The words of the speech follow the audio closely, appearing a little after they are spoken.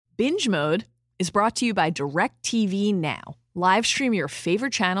Binge Mode is brought to you by DirecTV Now. Live stream your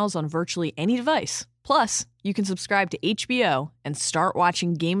favorite channels on virtually any device. Plus, you can subscribe to HBO and start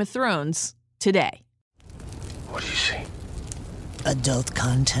watching Game of Thrones today. What do you see? Adult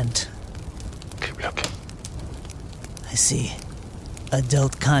content. Keep looking. I see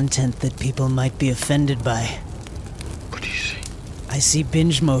adult content that people might be offended by. What do you see? I see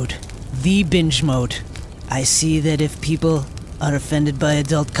binge mode. The binge mode. I see that if people are offended by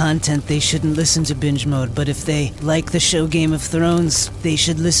adult content, they shouldn't listen to binge mode, but if they like the show Game of Thrones, they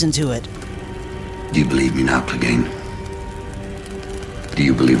should listen to it. Do you believe me now, Clegane? Do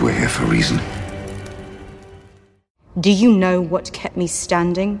you believe we're here for a reason? Do you know what kept me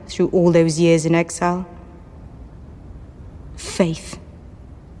standing through all those years in exile? Faith.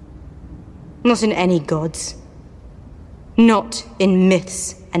 Not in any gods. Not in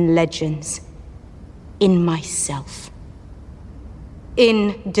myths and legends. In myself.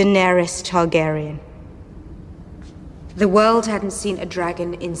 In Daenerys Targaryen. The world hadn't seen a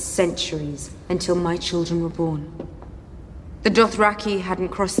dragon in centuries until my children were born. The Dothraki hadn't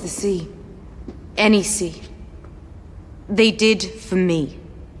crossed the sea. Any sea. They did for me.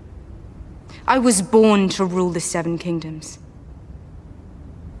 I was born to rule the Seven Kingdoms.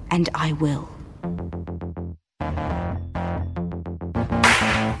 And I will.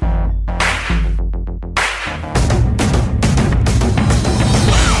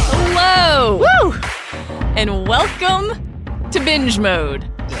 Hello! Woo! And welcome to Binge Mode.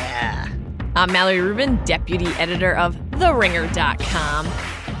 Yeah. I'm Mallory Rubin, deputy editor of TheRinger.com.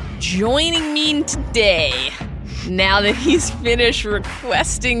 Joining me today, now that he's finished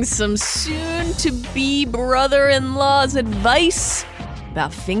requesting some soon-to-be brother-in-law's advice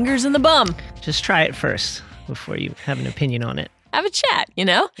about fingers in the bum. Just try it first before you have an opinion on it. Have a chat, you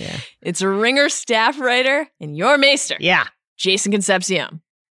know? Yeah. It's a Ringer staff writer and your maester. Yeah. Jason Concepcion.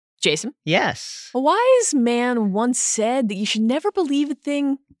 Jason? Yes. A wise man once said that you should never believe a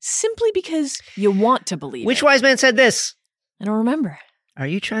thing simply because you want to believe Which it. wise man said this? I don't remember. Are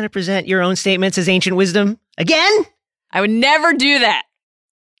you trying to present your own statements as ancient wisdom again? I would never do that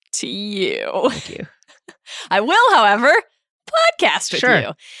to you. Thank you. I will, however, podcast with Sure.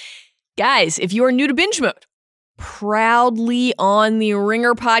 you. Guys, if you are new to Binge Mode, proudly on the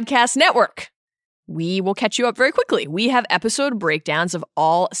Ringer Podcast Network, we will catch you up very quickly. We have episode breakdowns of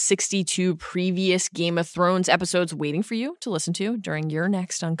all 62 previous Game of Thrones episodes waiting for you to listen to during your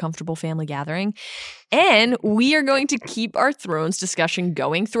next uncomfortable family gathering. And we are going to keep our Thrones discussion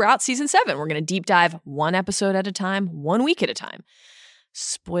going throughout season 7. We're going to deep dive one episode at a time, 1 week at a time.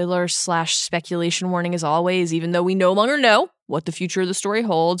 Spoiler/speculation warning as always, even though we no longer know what the future of the story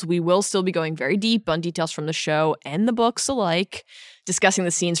holds, we will still be going very deep on details from the show and the books alike, discussing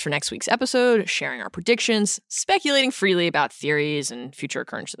the scenes for next week's episode, sharing our predictions, speculating freely about theories and future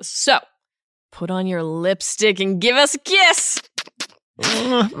occurrences. So, put on your lipstick and give us a kiss!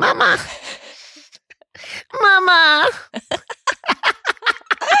 Mama! Mama!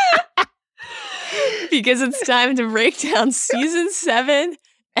 Because it's time to break down season 7,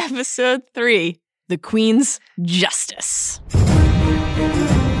 episode 3, The Queen's Justice.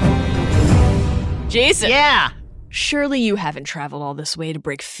 Jason. Yeah! Surely you haven't traveled all this way to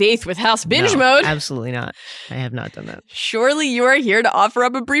break faith with House Binge No, Mode. Absolutely not. I have not done that. Surely you are here to offer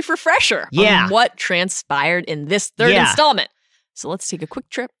up a brief refresher Yeah. on what transpired in this third Yeah. installment. So let's take a quick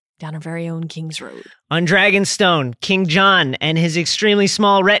trip down our very own King's Road. On Dragonstone, King Jon and his extremely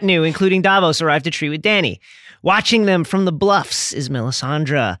small retinue, including Davos, arrive to treat with Dany. Watching them from the bluffs is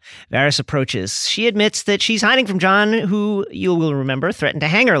Melisandre. Varys approaches. She admits that she's hiding from Jon, who, you will remember, threatened to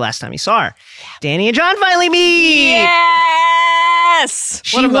hang her last time he saw her. Dany and Jon finally meet! Yes!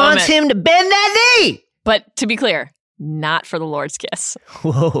 She What a wants moment. him to bend that knee! But to be clear, not for the Lord's kiss.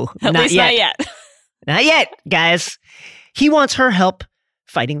 Whoa, At least not yet. Not yet, guys. He wants her help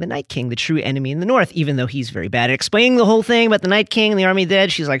fighting the Night King, the true enemy in the north, even though he's very bad at explaining the whole thing about the Night King and the army dead.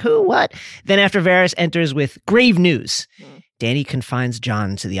 She's like, who, what? Then after Varys enters with grave news, Dany confines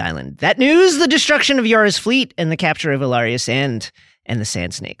Jon to the island. That news, the destruction of Yara's fleet and the capture of Ilaria Sand and the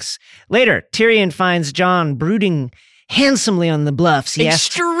Sand Snakes. Later, Tyrion finds Jon brooding handsomely on the bluffs. He asks,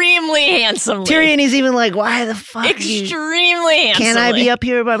 Extremely handsomely. Tyrion is even like, why the fuck? Extremely handsomely. Can I be up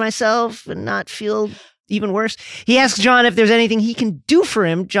here by myself and not feel even worse? He asks Jon if there's anything he can do for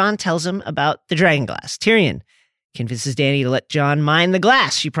him. Jon tells him about the dragon glass. Tyrion convinces Dany to let Jon mine the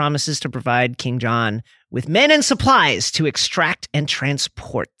glass. She promises to provide King Jon with men and supplies to extract and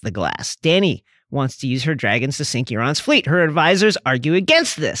transport the glass. Dany wants to use her dragons to sink Euron's fleet. Her advisors argue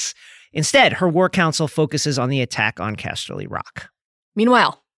against this. Instead, her war council focuses on the attack on Casterly Rock.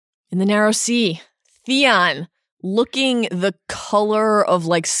 Meanwhile, in the Narrow Sea, Theon looking the color of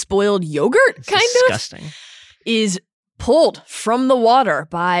like spoiled yogurt, It's kind disgusting. of, is pulled from the water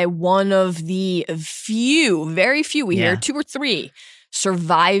by one of the very few, we hear 2 or 3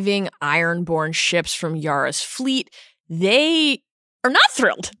 surviving Ironborn ships from Yara's fleet. They are not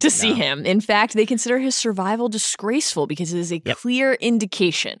thrilled to see him. In fact, they consider his survival disgraceful because it is a clear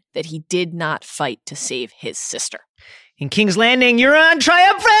indication that he did not fight to save his sister. In King's Landing, Euron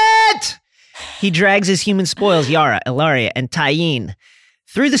triumphant! He drags his human spoils, Yara, Ilaria, and Tyene,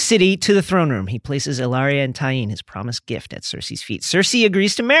 through the city to the throne room. He places Ilaria and Tyene, his promised gift, at Cersei's feet. Cersei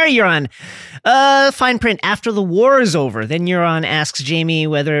agrees to marry Euron. Fine print, after the war is over. Then Euron asks Jaime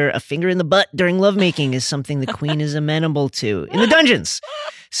whether a finger in the butt during lovemaking is something the queen is amenable to. In the dungeons,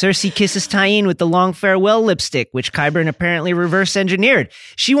 Cersei kisses Tyene with the long farewell lipstick, which Qyburn apparently reverse engineered.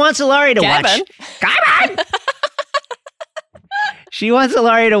 She wants Ilaria to watch... Qyburn! She wants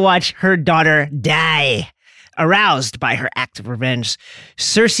Ilaria to watch her daughter die. Aroused by her act of revenge,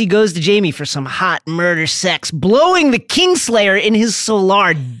 Cersei goes to Jaime for some hot murder sex, blowing the Kingslayer in his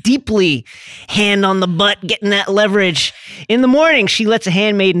solar deeply, hand on the butt, getting that leverage. In the morning, she lets a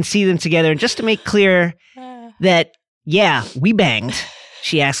handmaiden see them together, and just to make clear that, yeah, we banged,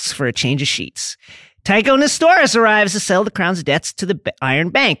 she asks for a change of sheets. Tycho Nestoris arrives to settle the crown's debts to the Iron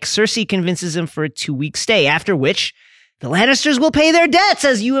Bank. Cersei convinces him for a 2-week stay, after which the Lannisters will pay their debts,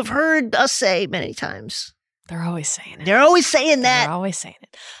 as you have heard us say many times. They're always saying it. They're always saying that. They're always saying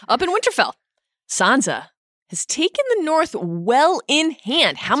it. Up in Winterfell, Sansa has taken the North well in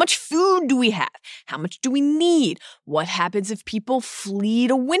hand. How much food do we have? How much do we need? What happens if people flee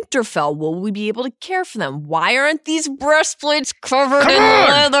to Winterfell? Will we be able to care for them? Why aren't these breastplates covered in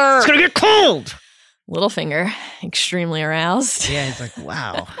leather? It's going to get cold. Littlefinger, extremely aroused. Yeah, he's like,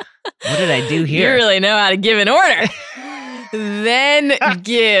 wow, what did I do here? You really know how to give an order. Then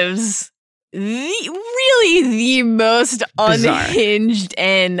gives the most Bizarre. unhinged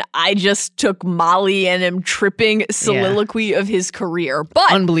and I just took Molly and am tripping soliloquy of his career.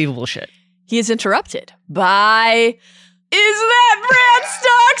 But unbelievable shit. He is interrupted by, is that Bran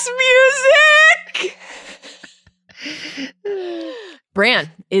Stark's music?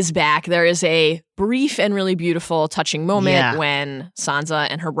 Bran is back. There is a brief and really beautiful, touching moment when Sansa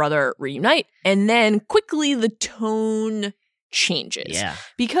and her brother reunite, and then quickly the tone changes. Yeah.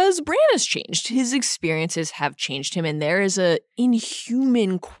 Because Bran has changed. His experiences have changed him, and there is a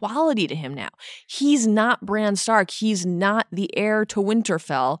inhuman quality to him now. He's not Bran Stark. He's not the heir to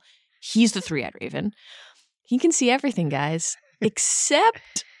Winterfell. He's the Three-Eyed Raven. He can see everything, guys,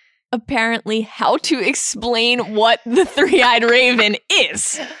 except apparently how to explain what the Three-Eyed Raven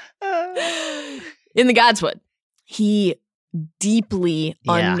is. In the Godswood, he deeply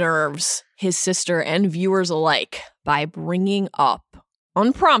unnerves his sister and viewers alike by bringing up,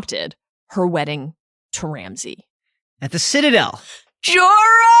 unprompted, her wedding to Ramsay. At the Citadel, Jorah!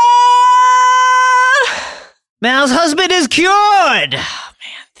 Mal's husband is cured! Oh,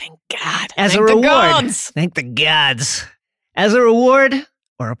 man, thank God. As thank a reward. The gods. Thank the gods. As a reward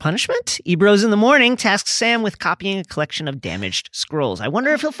or a punishment, Ebros in the morning tasks Sam with copying a collection of damaged scrolls. I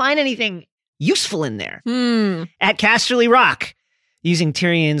wonder if he'll find anything useful in there. At Casterly Rock, using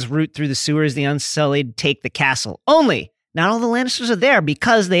Tyrion's route through the sewers, the Unsullied take the castle. Only, not all the Lannisters are there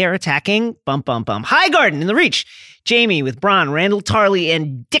because they are attacking Highgarden in the Reach. Jaime with Bronn, Randall Tarley,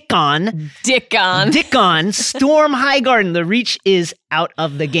 and Dickon storm Highgarden. The Reach is out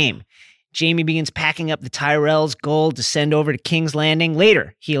of the game. Jaime begins packing up the Tyrell's gold to send over to King's Landing.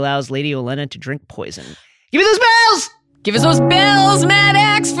 Later, he allows Lady Olenna to drink poison. Give me those bells! Give us those bells, Mad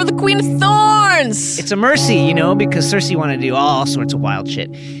Axe, for the Queen of Thorns! It's a mercy, because Cersei wanted to do all sorts of wild shit.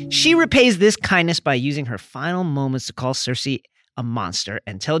 She repays this kindness by using her final moments to call Cersei a monster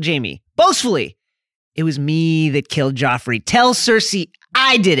and tell Jaime, boastfully, it was me that killed Joffrey. Tell Cersei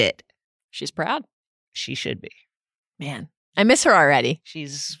I did it. She's proud. She should be. Man, I miss her already.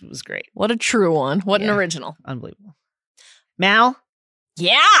 Was great. What a true one. What an original. Unbelievable. Mal?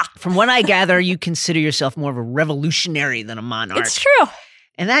 Yeah! From what I gather, you consider yourself more of a revolutionary than a monarch. It's true.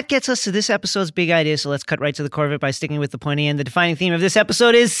 And that gets us to this episode's big idea, so let's cut right to the core of it by sticking with the pointy end. The defining theme of this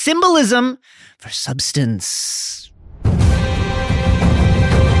episode is symbolism for substance.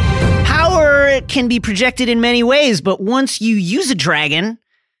 Power can be projected in many ways, but once you use a dragon,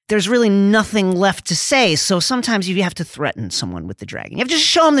 there's really nothing left to say. So sometimes you have to threaten someone with the dragon. You have to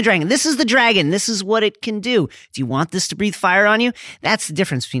show them the dragon. This is the dragon. This is what it can do. Do you want this to breathe fire on you? That's the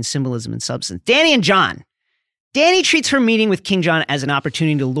difference between symbolism and substance. Dany and Jon. Dany treats her meeting with King Jon as an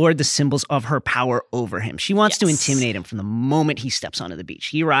opportunity to lord the symbols of her power over him. She wants to intimidate him from the moment he steps onto the beach.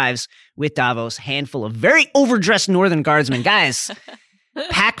 He arrives with Davos, handful of very overdressed northern guardsmen. Guys,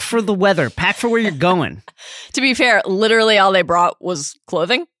 Pack for the weather. Pack for where you're going. To be fair, literally all they brought was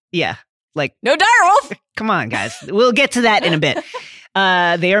clothing. Yeah. Like, no direwolf. Come on, guys. We'll get to that in a bit.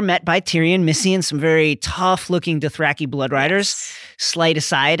 They are met by Tyrion, Missy, and some very tough-looking Dothraki blood riders. Slight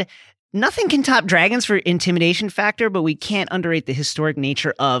aside, nothing can top dragons for intimidation factor, but we can't underrate the historic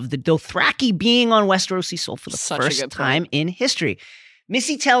nature of the Dothraki being on Westerosi soil for the first time in history.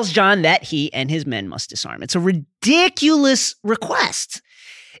 Missy tells Jon that he and his men must disarm. It's a ridiculous request.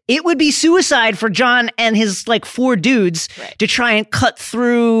 It would be suicide for Jon and his 4 dudes to try and cut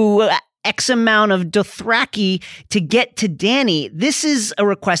through X amount of Dothraki to get to Dany. This is a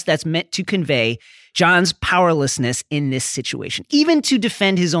request that's meant to convey Jon's powerlessness in this situation, even to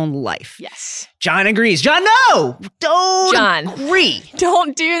defend his own life. Yes. Jon agrees. Jon, no! Don't agree.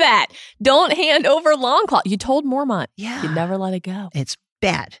 Don't do that. Don't hand over Longclaw. You told Mormont. Yeah. You never let it go. It's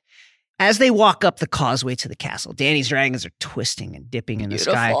bad. As they walk up the causeway to the castle, Dany's dragons are twisting and dipping in the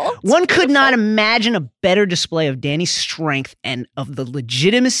sky. One could not imagine a better display of Dany's strength and of the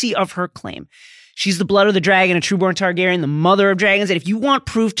legitimacy of her claim. She's the blood of the dragon, a trueborn Targaryen, the mother of dragons. And if you want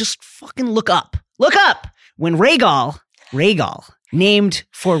proof, just fucking look up. Look up! When Rhaegal, named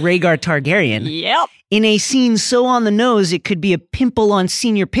for Rhaegar Targaryen, in a scene so on the nose it could be a pimple on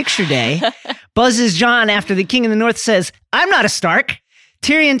senior picture day, buzzes Jon after the King of the North says, "I'm not a Stark."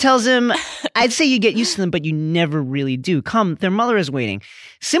 Tyrion tells him, "I'd say you get used to them, but you never really do. Come, their mother is waiting."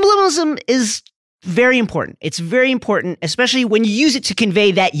 Symbolism is very important. It's very important, especially when you use it to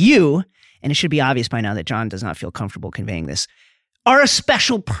convey that you, and it should be obvious by now that Jon does not feel comfortable conveying this, are a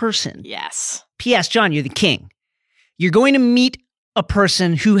special person. Yes. P.S. Jon, you're the king. You're going to meet a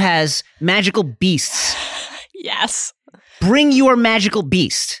person who has magical beasts. Yes. Bring your magical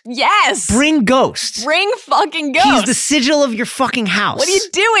beast. Yes. Bring Ghost. Bring fucking Ghost. He's the sigil of your fucking house. What are you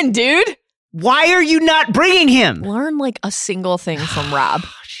doing, dude? Why are you not bringing him? Learn a single thing from Rob.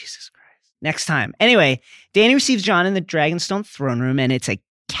 Oh, Jesus Christ. Next time. Anyway, Dany receives Jon in the Dragonstone throne room, and it's a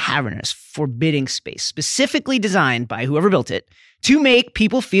cavernous, forbidding space, specifically designed by whoever built it to make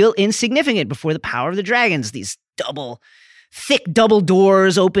people feel insignificant before the power of the dragons. These thick double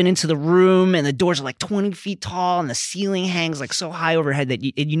doors open into the room, and the doors are 20 feet tall, and the ceiling hangs so high overhead that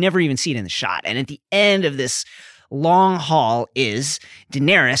you never even see it in the shot. And at the end of this long hall is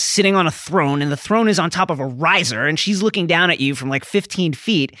Daenerys sitting on a throne, and the throne is on top of a riser, and she's looking down at you from 15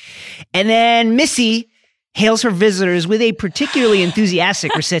 feet. And then Missy hails her visitors with a particularly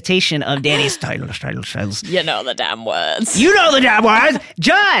enthusiastic recitation of Dany's titles. You know the damn words. You know the damn words!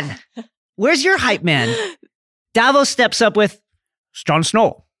 Jon, where's your hype man? Davos steps up with, "It's Jon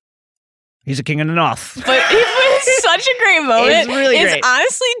Snow. He's a king in the north." But it was such a great moment. It's really great. It's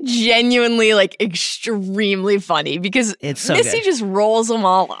honestly genuinely extremely funny because it's so Missy good. just rolls them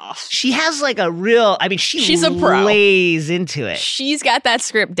all off. She has a real, she's a pro. Lays into it. She's got that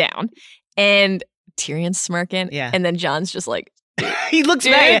script down. And Tyrion's smirking. Yeah. And then Jon's just he looks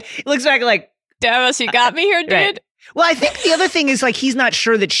back. He looks back Davos, you got me here, dude. Right. Well, I think the other thing is he's not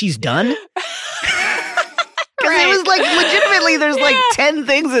sure that she's done. Because it was legitimately, there's 10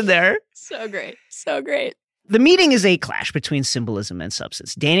 things in there. So great. So great. The meeting is a clash between symbolism and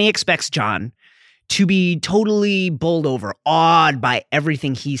substance. Dany expects Jon to be totally bowled over, awed by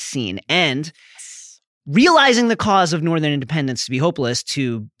everything he's seen, and realizing the cause of Northern independence to be hopeless,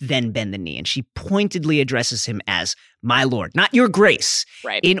 to then bend the knee. And she pointedly addresses him as "my lord," not "your grace,"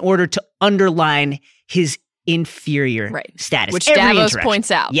 right, in order to underline his inferior status. Which Davos points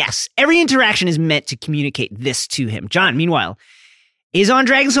out. Yes. Every interaction is meant to communicate this to him. Jon, meanwhile, is on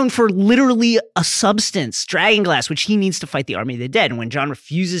Dragonstone for literally a substance, Dragonglass, which he needs to fight the army of the dead. And when Jon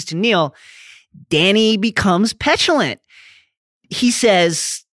refuses to kneel, Dany becomes petulant. He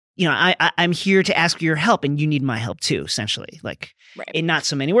says, I'm here to ask for your help, and you need my help too, essentially. In not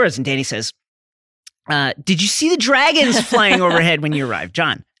so many words. And Dany says, did you see the dragons flying overhead when you arrived?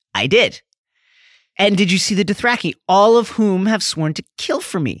 Jon, I did. And did you see the Dothraki, all of whom have sworn to kill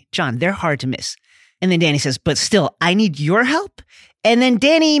for me? Jon, they're hard to miss. And then Dany says, but still, I need your help. And then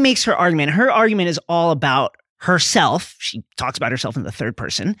Dany makes her argument. Her argument is all about herself. She talks about herself in the third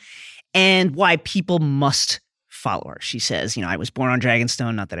person and why people must follow her. She says, I was born on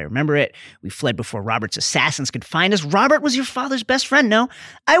Dragonstone, not that I remember it. We fled before Robert's assassins could find us. Robert was your father's best friend, no?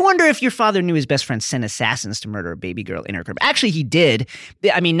 I wonder if your father knew his best friend sent assassins to murder a baby girl in her crib. Actually, he did.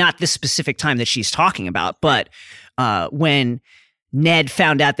 Not this specific time that she's talking about, but when Ned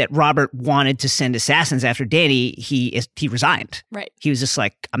found out that Robert wanted to send assassins after Dany, he resigned. Right. He was just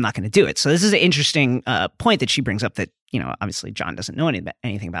like, I'm not going to do it. So this is an interesting point that she brings up that, obviously Jon doesn't know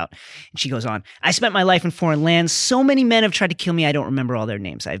anything about. And she goes on, I spent my life in foreign lands. So many men have tried to kill me. I don't remember all their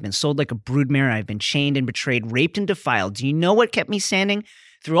names. I've been sold like a broodmare. I've been chained and betrayed, raped and defiled. Do you know what kept me standing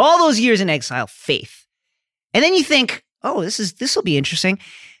through all those years in exile? Faith. And then you think, oh, this will be interesting.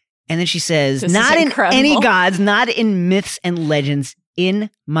 And then she says, not in any gods, not in myths and legends, in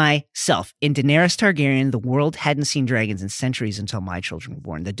myself. In Daenerys Targaryen, the world hadn't seen dragons in centuries until my children were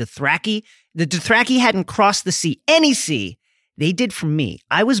born. The Dothraki hadn't crossed the sea, any sea. They did for me.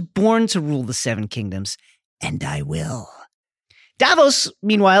 I was born to rule the Seven Kingdoms, and I will. Davos,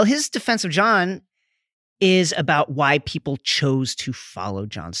 meanwhile, his defense of Jon is about why people chose to follow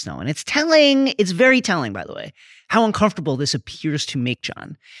Jon Snow. And it's telling, very telling, by the way, how uncomfortable this appears to make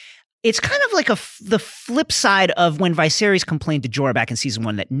Jon. It's kind of like the flip side of when Viserys complained to Jorah back in season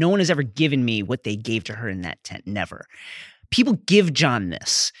 1 that no one has ever given me what they gave to her in that tent. Never. People give Jon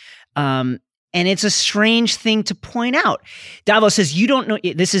this. And it's a strange thing to point out. Davos says, you don't know.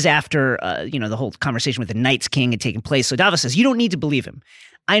 This is after, the whole conversation with the Night's King had taken place. So Davos says, you don't need to believe him.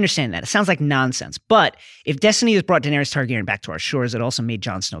 I understand that. It sounds like nonsense. But if destiny has brought Daenerys Targaryen back to our shores, it also made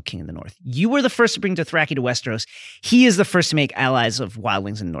Jon Snow king in the north. You were the first to bring Dothraki to Westeros. He is the first to make allies of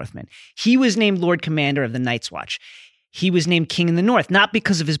wildlings and Northmen. He was named Lord Commander of the Night's Watch. He was named king in the north, not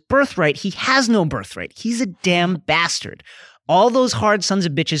because of his birthright. He has no birthright. He's a damn bastard. All those hard sons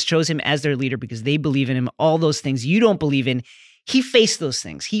of bitches chose him as their leader because they believe in him. All those things you don't believe in. He faced those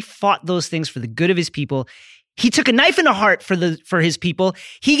things. He fought those things for the good of his people. He took a knife in the heart for his people.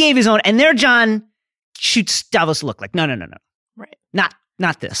 He gave his own, and there Jon shoots Davos a look like, no. Right.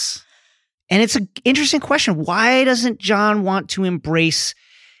 Not this. And it's an interesting question. Why doesn't Jon want to embrace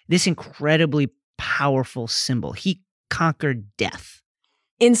this incredibly powerful symbol? He conquered death.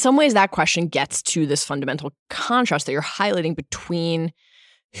 In some ways, that question gets to this fundamental contrast that you're highlighting between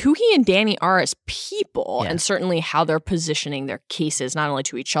who he and Dany are as people, and certainly how they're positioning their cases, not only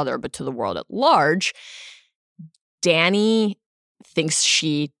to each other, but to the world at large. Dany thinks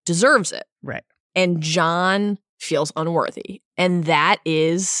she deserves it. Right. And Jon feels unworthy. And that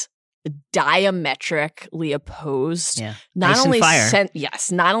is diametrically opposed. Yeah. Not Ice only and fire.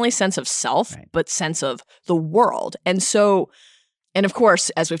 not only sense of self, right, but sense of the world. And so, and of course,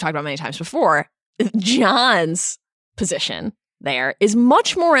 as we've talked about many times before, Jon's position there is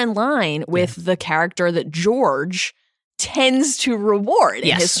much more in line with the character that George tends to reward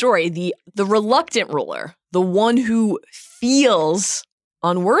in his story, the reluctant ruler, the one who feels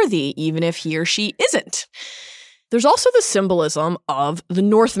unworthy even if he or she isn't. There's also the symbolism of the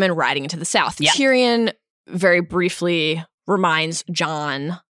Northmen riding into the south. Yeah. Tyrion very briefly reminds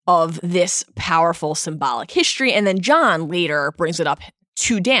Jon of this powerful symbolic history, and then Jon later brings it up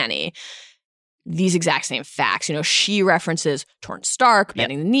to Dany. These exact same facts. She references Torrhen Stark,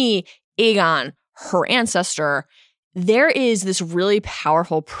 bending the knee, Aegon, her ancestor. There is this really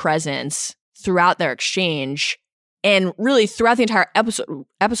powerful presence throughout their exchange, and really throughout the entire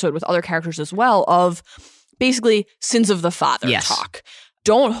episode with other characters as well, of basically sins of the father talk.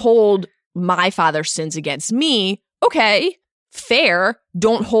 Don't hold my father's sins against me. Okay, fair.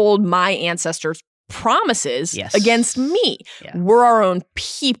 Don't hold my ancestors' promises against me. Yeah. We're our own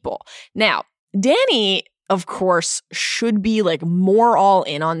people. Now, Dany, of course, should be like more all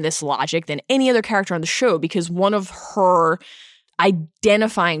in on this logic than any other character on the show, because one of her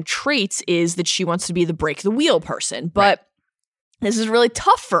identifying traits is that she wants to be the break the wheel person. But this is really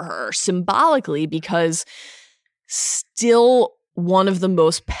tough for her symbolically, because still one of the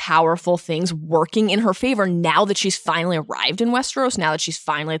most powerful things working in her favor now that she's finally arrived in Westeros, now that she's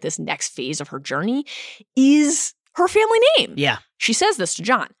finally at this next phase of her journey, is her family name. Yeah. She says this to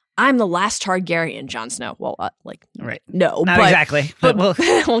Jon. I'm the last Targaryen, Jon Snow. Well, no. Not exactly. But we'll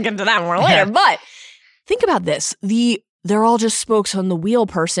get into that more later. Yeah. But think about this. They're all just spokes on the wheel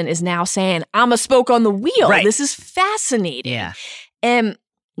person is now saying, I'm a spoke on the wheel. Right. This is fascinating. Yeah. And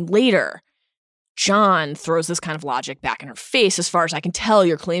later, Jon throws this kind of logic back in her face. As far as I can tell,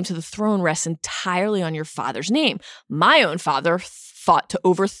 your claim to the throne rests entirely on your father's name. My own father fought to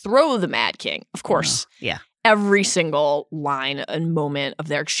overthrow the Mad King. Of course. Yeah. Every single line and moment of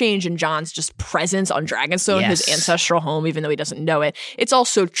their exchange and Jon's just presence on Dragonstone, his ancestral home, even though he doesn't know it, it's all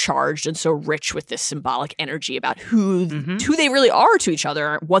so charged and so rich with this symbolic energy about who they really are to each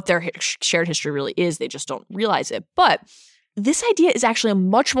other, what their shared history really is. They just don't realize it. But this idea is actually a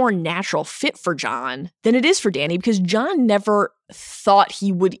much more natural fit for Jon than it is for Dany, because Jon never thought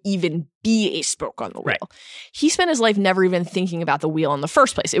he would even be a spoke on the wheel. Right. He spent his life never even thinking about the wheel in the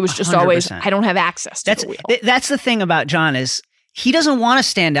first place. It was just 100%. Always, I don't have access to the wheel. That's the thing about Jon is he doesn't want to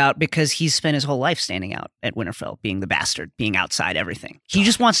stand out because he's spent his whole life standing out at Winterfell, being the bastard, being outside everything. He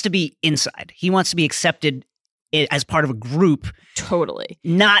just wants to be inside. He wants to be accepted as part of a group. Totally.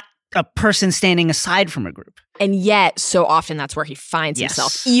 Not a person standing aside from a group. And yet, so often that's where he finds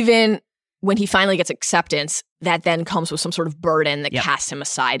himself. Even when he finally gets acceptance, that then comes with some sort of burden that casts him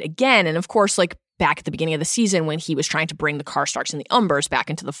aside again. And of course, like back at the beginning of the season when he was trying to bring the Karstarks and the Umbers back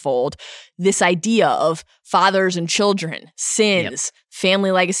into the fold, this idea of fathers and children, sins,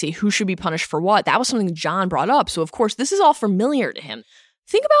 family legacy, who should be punished for what, that was something Jon brought up. So of course, this is all familiar to him.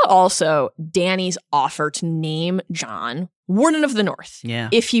 Think about also Dany's offer to name Jon Warden of the North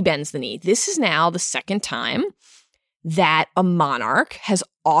if he bends the knee. This is now the second time that a monarch has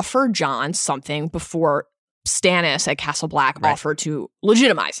offered Jon something before Stannis at Castle Black offered to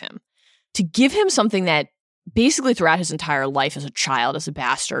legitimize him. To give him something that basically throughout his entire life as a child, as a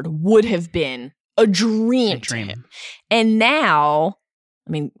bastard, would have been a dream to him. And now, I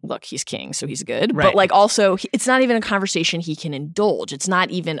mean, look, he's king, so he's good. But like also, it's not even a conversation he can indulge. It's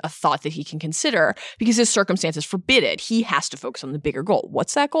not even a thought that he can consider because his circumstances forbid it. He has to focus on the bigger goal.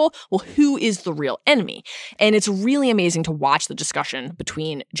 What's that goal? Well, who is the real enemy? And it's really amazing to watch the discussion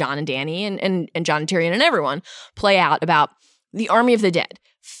between Jon and Dany and Jon and Tyrion and everyone play out about the army of the dead.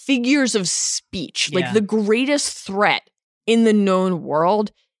 Figures of speech, like the greatest threat in the known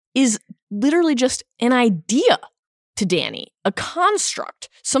world is literally just an idea to Dany, a construct,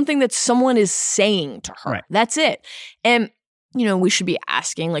 something that someone is saying to her. That's it. And, you know, we should be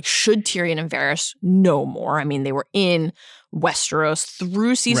asking, like, should Tyrion and Varys know more? I mean, they were in Westeros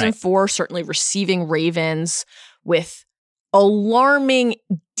through season 4, certainly receiving ravens with alarming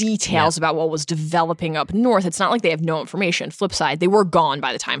details about what was developing up north. It's not like they have no information. Flip side, they were gone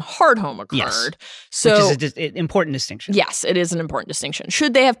by the time Hardhome occurred. So, which is an important distinction. Yes, it is an important distinction.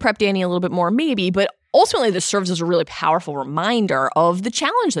 Should they have prepped Dany a little bit more? Maybe, but ultimately this serves as a really powerful reminder of the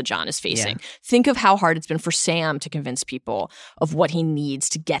challenge that Jon is facing. Think of how hard it's been for Sam to convince people of what he needs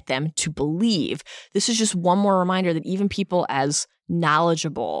to get them to believe. This is just one more reminder that even people as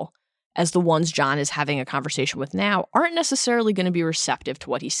knowledgeable as the ones Jon is having a conversation with now aren't necessarily going to be receptive to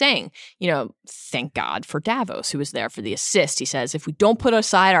what he's saying. You know, thank God for Davos, who was there for the assist. He says, if we don't put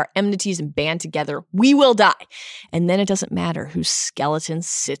aside our enmities and band together, we will die. And then it doesn't matter whose skeleton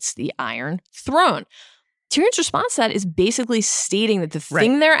sits the Iron Throne. Tyrion's response to that is basically stating that the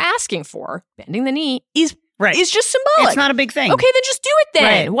thing they're asking for, bending the knee, is just symbolic. It's not a big thing. Okay, then just do it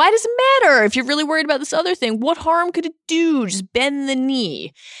then. Why does it matter? If you're really worried about this other thing, what harm could it do? Just bend the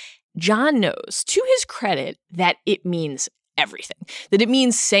knee. Jon knows, to his credit, that it means everything. That it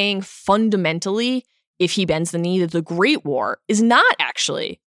means saying fundamentally, if he bends the knee, that the Great War is not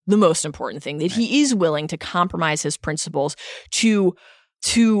actually the most important thing. That he is willing to compromise his principles to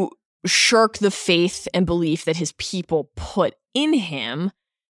shirk the faith and belief that his people put in him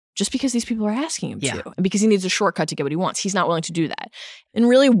just because these people are asking him to. And because he needs a shortcut to get what he wants. He's not willing to do that. And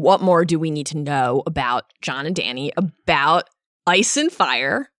really, what more do we need to know about Jon and Dany, about ice and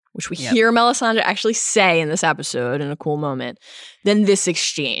fire, which we hear Melisandre actually say in this episode in a cool moment, than this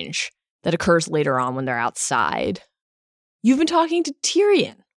exchange that occurs later on when they're outside. You've been talking to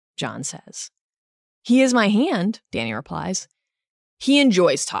Tyrion, Jon says. He is my hand, Dany replies. He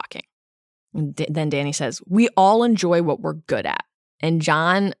enjoys talking. And then Dany says, we all enjoy what we're good at. And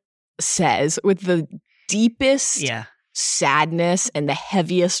Jon says, with the deepest sadness and the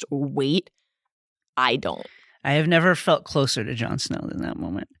heaviest weight, I don't. I have never felt closer to Jon Snow than that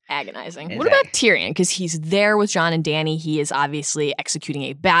moment. Agonizing. What about Tyrion? Because he's there with Jon and Dany. He is obviously executing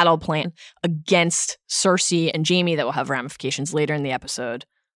a battle plan against Cersei and Jaime that will have ramifications later in the episode.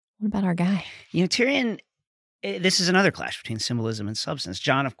 What about our guy? You know, Tyrion, this is another clash between symbolism and substance.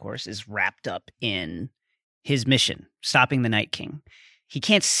 Jon, of course, is wrapped up in his mission, stopping the Night King. He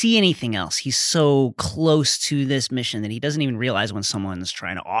can't see anything else. He's so close to this mission that he doesn't even realize when someone's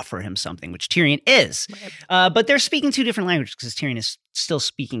trying to offer him something, which Tyrion is. But they're speaking two different languages because Tyrion is still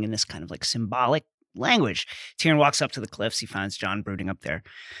speaking in this kind of like symbolic language. Tyrion walks up to the cliffs. He finds Jon brooding up there.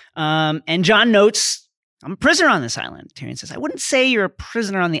 And Jon notes, I'm a prisoner on this island. Tyrion says, I wouldn't say you're a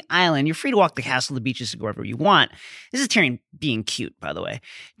prisoner on the island. You're free to walk the castle, the beaches, to go wherever you want. This is Tyrion being cute, by the way.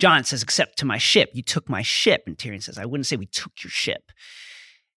 Jon says, except to my ship. You took my ship. And Tyrion says, I wouldn't say we took your ship.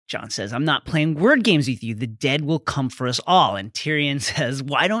 Jon says, I'm not playing word games with you. The dead will come for us all. And Tyrion says,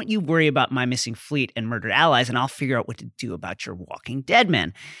 why don't you worry about my missing fleet and murdered allies, and I'll figure out what to do about your walking dead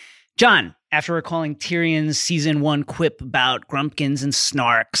men. Jon, after recalling Tyrion's season 1 quip about grumpkins and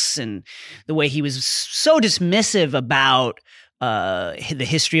snarks and the way he was so dismissive about the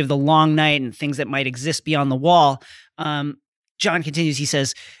history of the Long Night and things that might exist beyond the wall, Jon continues, he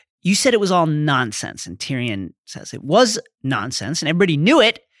says, You said it was all nonsense. And Tyrion says it was nonsense and everybody knew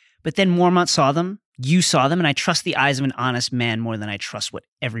it. But then Mormont saw them. You saw them. And I trust the eyes of an honest man more than I trust what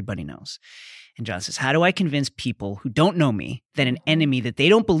everybody knows. And Jon says, how do I convince people who don't know me that an enemy that they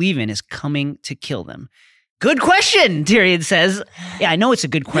don't believe in is coming to kill them? Good question, Tyrion says. Yeah, I know it's a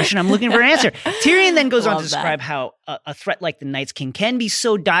good question. I'm looking for an answer. Tyrion then goes on to describe how a threat like the Night's King can be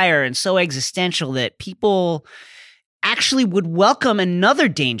so dire and so existential that people actually would welcome another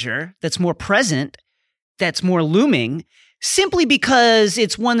danger that's more present, that's more looming, simply because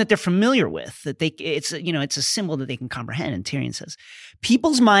it's one that they're familiar with, that it's a symbol that they can comprehend. And Tyrion says,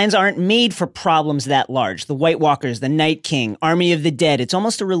 people's minds aren't made for problems that large. The White Walkers, the Night King, Army of the Dead. It's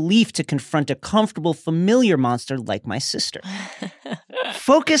almost a relief to confront a comfortable, familiar monster like my sister.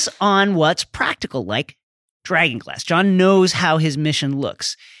 Focus on what's practical, like Dragonglass. Jon knows how his mission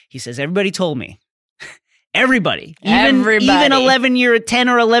looks. He says, everybody told me. Everybody. Even 10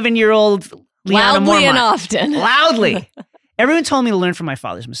 or 11-year-old Lyanna loudly Mormont. And often. Loudly. Everyone told me to learn from my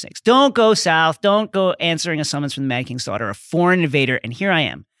father's mistakes. Don't go south. Don't go answering a summons from the Mad King's daughter, a foreign invader. And here I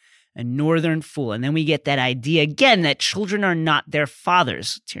am, a northern fool. And then we get that idea again that children are not their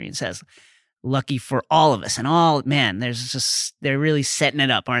fathers, Tyrion says. Lucky for all of us. And they're really setting it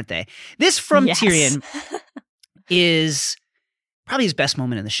up, aren't they? This from Tyrion is probably his best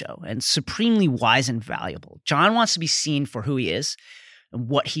moment in the show and supremely wise and valuable. Jon wants to be seen for who he is and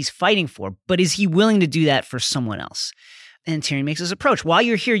what he's fighting for, but is he willing to do that for someone else? And Tyrion makes his approach. While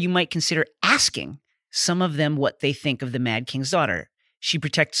you're here, you might consider asking some of them what they think of the Mad King's daughter. She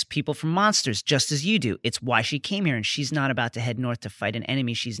protects people from monsters just as you do. It's why she came here, and she's not about to head north to fight an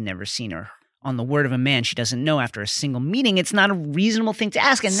enemy she's never seen, or on the word of a man she doesn't know after a single meeting. It's not a reasonable thing to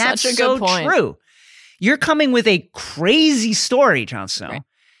ask, and that's so true. You're coming with a crazy story, Jon Snow, right,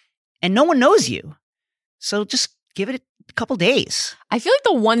 and no one knows you. So just give it a couple days. I feel like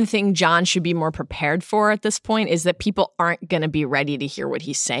the one thing Jon should be more prepared for at this point is that people aren't going to be ready to hear what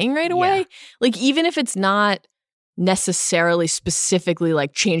he's saying right away. Yeah. Like, even if it's not necessarily specifically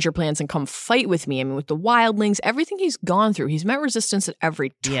like change your plans and come fight with me. I mean, with the wildlings, everything he's gone through, he's met resistance at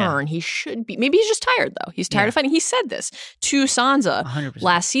every turn. Yeah. He should be. Maybe he's just tired, though. He's tired of fighting. He said this to Sansa 100%.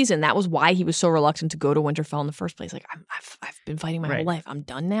 Last season. That was why he was so reluctant to go to Winterfell in the first place. Like, I've been fighting my whole life. I'm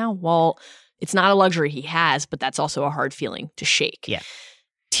done now. Well, it's not a luxury he has, but that's also a hard feeling to shake. Yeah.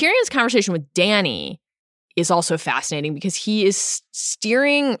 Tyrion's conversation with Dany is also fascinating because he is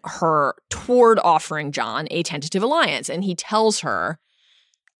steering her toward offering Jon a tentative alliance. And he tells her,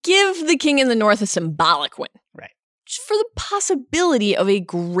 give the king in the north a symbolic win. Right. Just for the possibility of a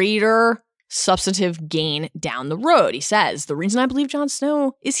greater substantive gain down the road. He says, the reason I believe Jon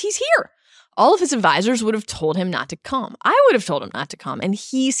Snow is he's here. All of his advisors would have told him not to come. I would have told him not to come. And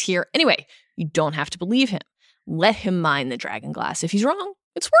he's here. Anyway, you don't have to believe him. Let him mine the Dragonglass. If he's wrong,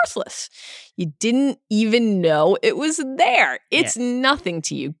 it's worthless. You didn't even know it was there. It's nothing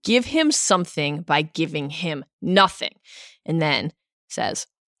to you. Give him something by giving him nothing. And then says,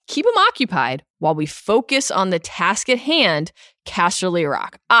 keep him occupied while we focus on the task at hand, Casterly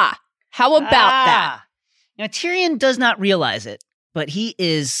Rock. How about that? Now, Tyrion does not realize it, but he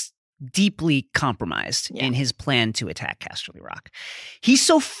is deeply compromised in his plan to attack Casterly Rock. He's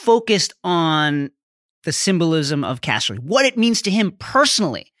so focused on the symbolism of Casterly, what it means to him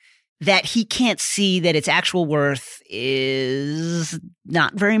personally, that he can't see that its actual worth is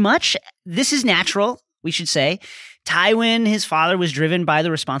not very much. This is natural, we should say. Tywin, his father, was driven by the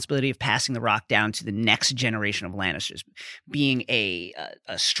responsibility of passing the rock down to the next generation of Lannisters, being a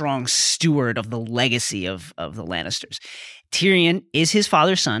strong steward of the legacy of the Lannisters. Tyrion is his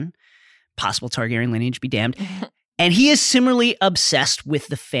father's son, possible Targaryen lineage be damned, and he is similarly obsessed with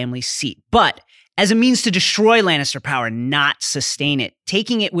the family seat. But as a means to destroy Lannister power, not sustain it.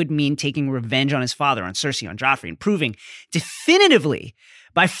 Taking it would mean taking revenge on his father, on Cersei, on Joffrey, and proving definitively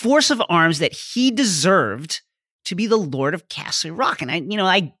by force of arms that he deserved to be the Lord of Casterly Rock. And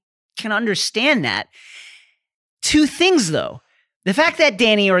I can understand that. Two things, though. The fact that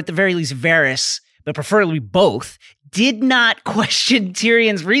Dany, or at the very least Varys, but preferably both, did not question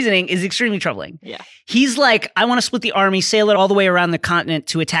Tyrion's reasoning is extremely troubling. Yeah. He's like, I want to split the army, sail it all the way around the continent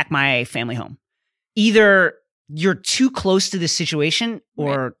to attack my family home. Either you're too close to this situation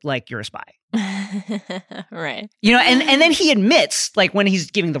or like you're a spy. Right. And then he admits, like when he's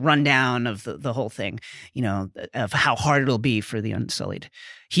giving the rundown of the whole thing, of how hard it'll be for the Unsullied.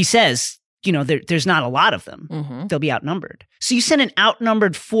 He says, there's not a lot of them. Mm-hmm. They'll be outnumbered. So you send an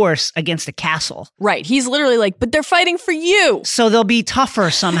outnumbered force against a castle. Right. He's literally like, but they're fighting for you. So they'll be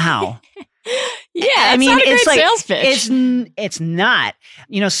tougher somehow. Yeah, not a great sales pitch. It's not.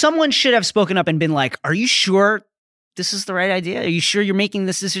 Someone should have spoken up and been like, "Are you sure this is the right idea? Are you sure you're making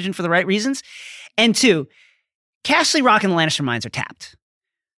this decision for the right reasons? And 2, Casterly Rock and the Lannister mines are tapped.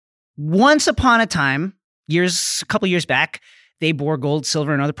 Once upon a time, a couple years back, they bore gold,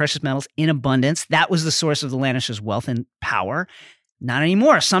 silver, and other precious metals in abundance. That was the source of the Lannisters' wealth and power. Not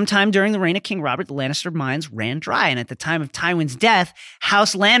anymore. Sometime during the reign of King Robert, the Lannister mines ran dry. And at the time of Tywin's death,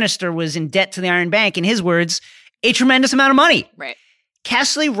 House Lannister was in debt to the Iron Bank, in his words, a tremendous amount of money. Right.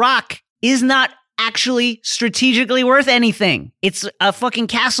 Casterly Rock is not actually strategically worth anything. It's a fucking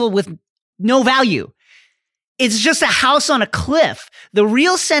castle with no value. It's just a house on a cliff. The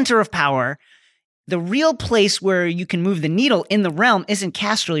real center of power, the real place where you can move the needle in the realm isn't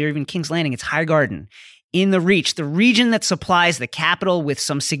Casterly or even King's Landing. It's Highgarden in the Reach, the region that supplies the capital with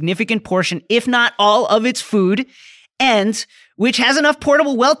some significant portion, if not all, of its food, and which has enough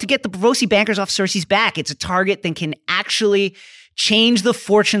portable wealth to get the Braavosi bankers off Cersei's back. It's a target that can actually change the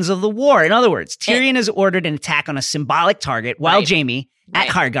fortunes of the war. In other words, Tyrion has ordered an attack on a symbolic target while Jaime at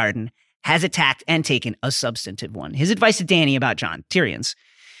Highgarden has attacked and taken a substantive one. His advice to Dany about Jon, Tyrion's,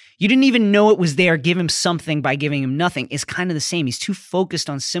 you didn't even know it was there, give him something by giving him nothing, is kind of the same. He's too focused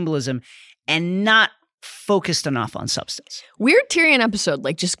on symbolism and not focused enough on substance. Weird Tyrion episode,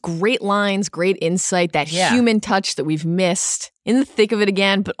 like just great lines, great insight, that human touch that we've missed in the thick of it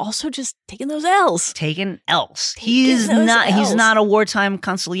again, but also just taking those L's. He's not a wartime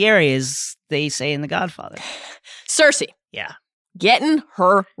consigliere, as they say in The Godfather. Cersei. Yeah. Getting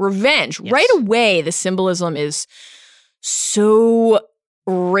her revenge. Yes. Right away, the symbolism is so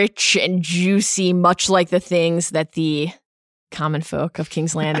rich and juicy, much like the things that the common folk of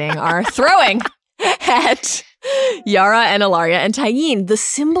King's Landing are throwing at Yara and Ellaria and Tyene. The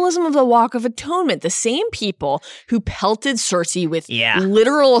symbolism of the Walk of Atonement, the same people who pelted Cersei with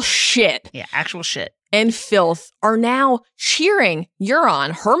literal shit. Yeah, actual shit. And filth are now cheering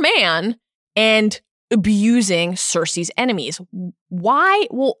Euron, her man, and abusing Cersei's enemies. Why?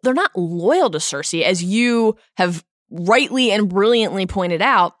 Well, they're not loyal to Cersei, as you have rightly and brilliantly pointed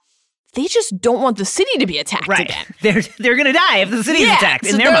out. They just don't want the city to be attacked again. They're going to die if the city's attacked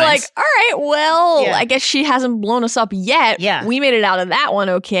in so their they're minds. like, all right, well, I guess she hasn't blown us up yet. Yeah. We made it out of that one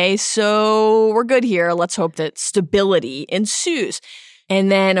okay, so we're good here. Let's hope that stability ensues. And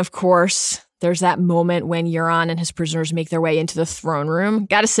then, of course, there's that moment when Euron and his prisoners make their way into the throne room.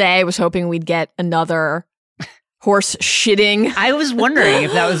 Gotta say, I was hoping we'd get another horse shitting. I was wondering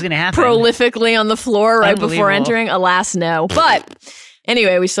if that was going to happen. Prolifically on the floor right before entering. Alas, no. But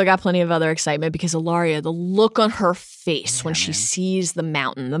anyway, we still got plenty of other excitement because Ellaria, the look on her face when she sees the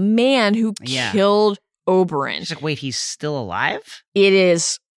mountain, the man who killed Oberyn. She's like, wait, he's still alive? It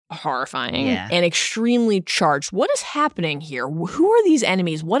is horrifying and extremely charged. What is happening here? Who are these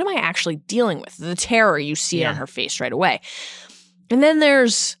enemies? What am I actually dealing with? The terror, you see it on her face right away. And then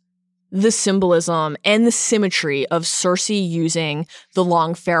there's the symbolism and the symmetry of Cersei using the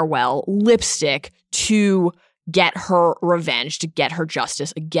long farewell lipstick to get her revenge, to get her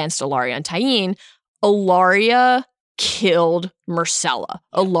justice against Ellaria and Tyene. Ellaria killed Myrcella.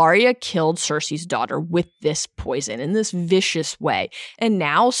 Ellaria killed Cersei's daughter with this poison in this vicious way. And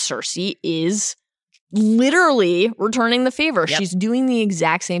now Cersei is literally returning the favor. Yep. She's doing the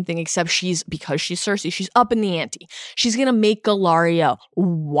exact same thing, except because she's Cersei, she's up in the ante. She's going to make Ellaria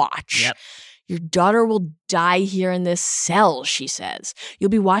watch. Yep. Your daughter will die here in this cell, she says. You'll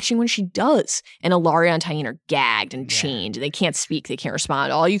be watching when she does. And Ellaria and Tyene are gagged and chained. They can't speak. They can't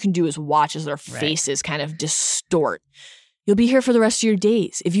respond. All you can do is watch as their faces kind of distort. You'll be here for the rest of your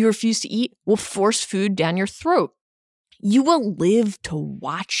days. If you refuse to eat, we'll force food down your throat. You will live to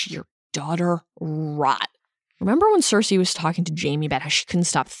watch your daughter rot. Remember when Cersei was talking to Jaime about how she couldn't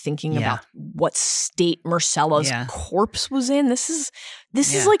stop thinking about what state Myrcella's corpse was in? This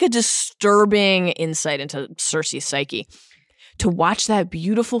is like a disturbing insight into Cersei's psyche. To watch that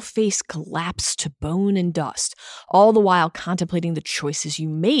beautiful face collapse to bone and dust, all the while contemplating the choices you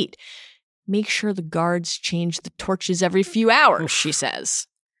made. Make sure the guards change the torches every few hours, she says.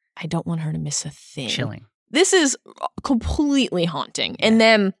 I don't want her to miss a thing. Chilling. This is completely haunting. And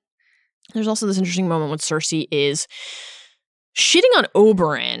then there's also this interesting moment when Cersei is shitting on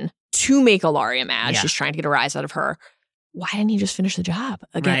Oberyn to make Ellaria mad. She's trying to get a rise out of her. Why didn't he just finish the job?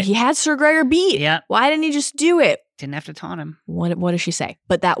 Again, he had Sir Gregor beat. Yeah. Why didn't he just do it? Didn't have to taunt him. What does she say?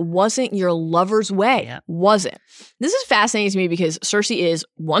 But that wasn't your lover's way, was it? This is fascinating to me because Cersei is,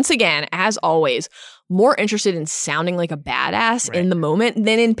 once again, as always, more interested in sounding like a badass in the moment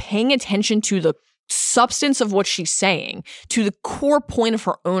than in paying attention to the substance of what she's saying to the core point of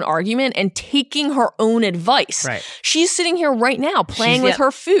her own argument and taking her own advice. Right. She's sitting here right now playing with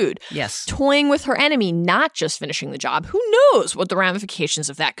her food, Yes. toying with her enemy, not just finishing the job. Who knows what the ramifications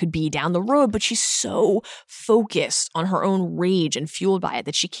of that could be down the road, but she's so focused on her own rage and fueled by it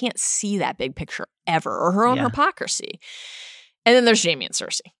that she can't see that big picture ever, or her own hypocrisy. And then there's Jaime and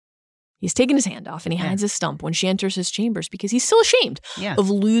Cersei. He's taken his hand off and he hides his stump when she enters his chambers because he's still ashamed of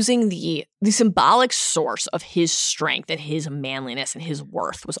losing the symbolic source of his strength and his manliness and his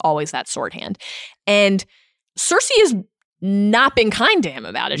worth was always that sword hand. And Cersei has not been kind to him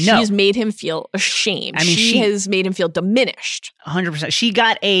about it. No. She's made him feel ashamed. I mean, she has made him feel diminished. 100%. She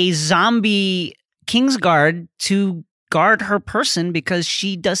got a zombie Kingsguard to guard her person because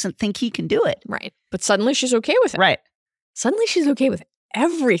she doesn't think he can do it. Right. But suddenly she's okay with it. Right. Suddenly she's okay with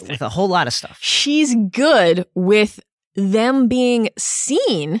everything. With a whole lot of stuff. She's good with them being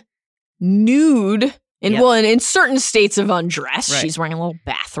seen nude in certain states of undress. Right. She's wearing a little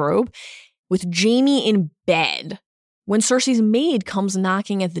bathrobe with Jaime in bed. When Cersei's maid comes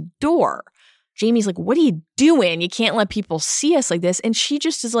knocking at the door, Jaime's like, "What are you doing? You can't let people see us like this." And she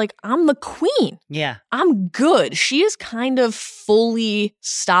just is like, "I'm the queen. Yeah. I'm good." She has kind of fully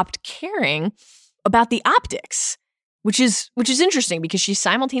stopped caring about the optics. Which is interesting because she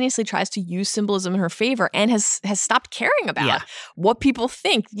simultaneously tries to use symbolism in her favor and has stopped caring about what people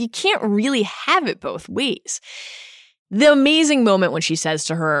think. You can't really have it both ways. The amazing moment when she says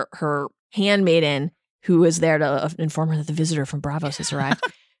to her handmaiden, who is there to inform her that the visitor from Bravos has arrived,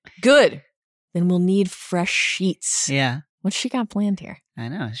 "Good, then we'll need fresh sheets." Yeah. What's she got planned here? I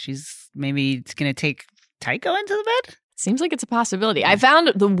know. She's maybe going to take Tycho into the bed? Seems like it's a possibility. I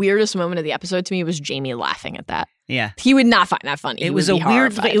found the weirdest moment of the episode to me was Jaime laughing at that. Yeah. He would not find that funny. It was a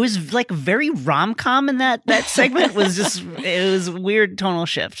weird, it was like very rom-com in that segment. was just, it was a weird tonal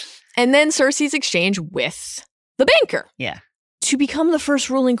shift. And then Cersei's exchange with the banker. Yeah. To become the first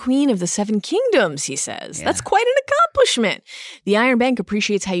ruling queen of the Seven Kingdoms, he says. Yeah. That's quite an accomplishment. The Iron Bank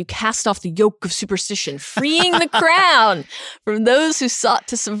appreciates how you cast off the yoke of superstition, freeing the crown from those who sought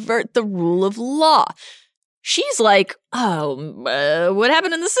to subvert the rule of law. She's like, what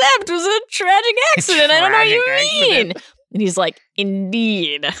happened in the Sept was a tragic accident. I don't know what you mean. And he's like,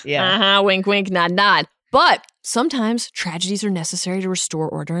 indeed. Yeah. Wink, wink, nod, nod. But sometimes tragedies are necessary to restore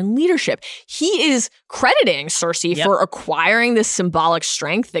order and leadership. He is crediting Cersei for acquiring this symbolic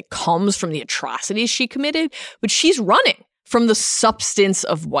strength that comes from the atrocities she committed, but she's running from the substance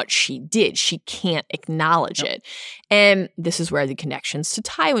of what she did. She can't acknowledge it. And this is where the connections to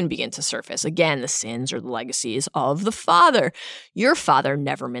Tywin begin to surface. Again, the sins or the legacies of the father. Your father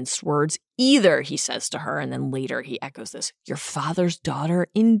never minced words either, he says to her. And then later he echoes this, your father's daughter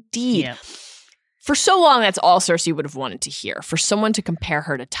indeed. Yeah. For so long, that's all Cersei would have wanted to hear, for someone to compare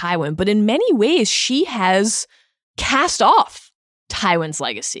her to Tywin. But in many ways, she has cast off Tywin's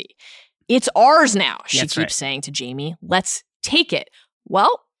legacy. It's ours now, she keeps saying to Jaime. Let's take it.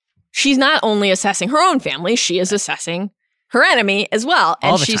 Well, she's not only assessing her own family, she is assessing her enemy as well.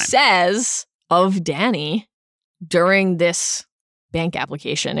 And she says of Dany during this bank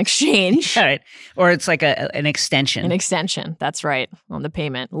application exchange. Right. Or it's like an extension. An extension, that's right, on the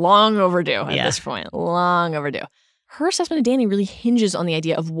payment. Long overdue at this point. Long overdue. Her assessment of Dany really hinges on the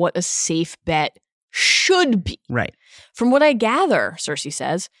idea of what a safe bet should be. Right. From what I gather, Cersei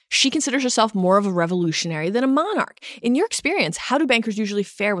says, she considers herself more of a revolutionary than a monarch. In your experience, how do bankers usually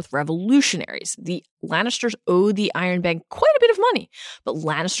fare with revolutionaries? The Lannisters owe the Iron Bank quite a bit of money, but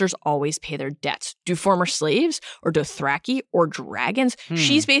Lannisters always pay their debts. Do former slaves or Dothraki or dragons?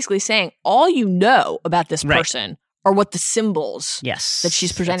 She's basically saying all you know about this person are what the symbols that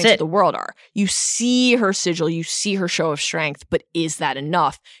she's presenting to the world are. You see her sigil, you see her show of strength, but is that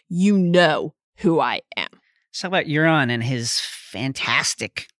enough? You know who I am. Let's talk about Euron and his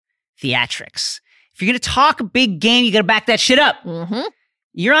fantastic theatrics. If you're going to talk a big game, you got to back that shit up. Mm-hmm.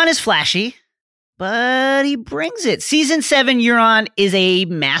 Euron is flashy, but he brings it. Season 7, Euron is a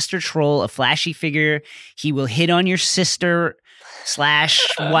master troll, a flashy figure. He will hit on your sister /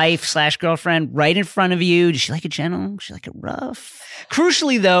 wife / girlfriend right in front of you. Does she like it gentle? Does she like it rough?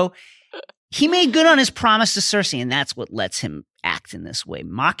 Crucially, though, he made good on his promise to Cersei, and that's what lets him act in this way.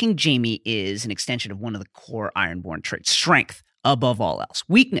 Mocking Jaime is an extension of one of the core Ironborn traits, strength above all else.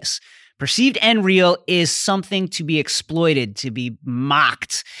 Weakness, perceived and real, is something to be exploited, to be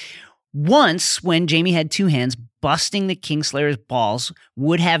mocked. Once, when Jaime had two hands, busting the Kingslayer's balls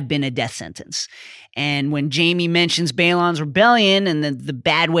would have been a death sentence. And when Jaime mentions Balon's rebellion and the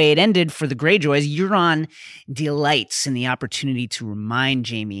bad way it ended for the Greyjoys, Euron delights in the opportunity to remind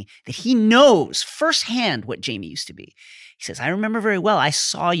Jaime that he knows firsthand what Jaime used to be. He says, I remember very well, I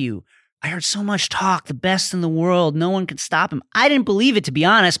saw you I heard so much talk, the best in the world, no one could stop him. I didn't believe it, to be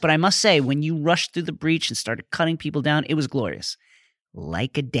honest, but I must say, when you rushed through the breach and started cutting people down, it was glorious.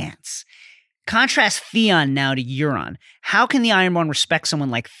 Like a dance. Contrast Theon now to Euron. How can the Ironborn respect someone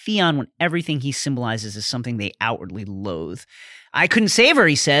like Theon when everything he symbolizes is something they outwardly loathe? I couldn't save her,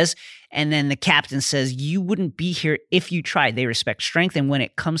 he says. And then the captain says, you wouldn't be here if you tried. They respect strength, and when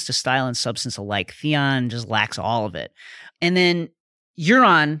it comes to style and substance alike, Theon just lacks all of it. And then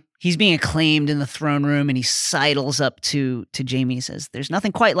Euron, he's being acclaimed in the throne room, and he sidles up to Jaime. He says, there's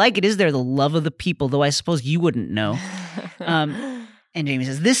nothing quite like it, is there? The love of the people, though I suppose you wouldn't know. And Jaime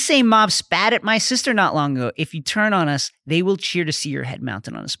says, this same mob spat at my sister not long ago. If you turn on us, they will cheer to see your head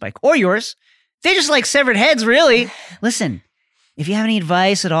mounted on a spike. Or yours. They just like severed heads, really. Listen, if you have any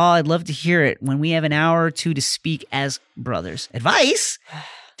advice at all, I'd love to hear it when we have an hour or two to speak as brothers. Advice?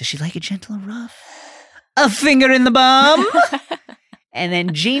 Does she like it gentle or rough? A finger in the bum? And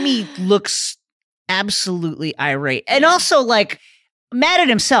then Jaime looks absolutely irate. And also like mad at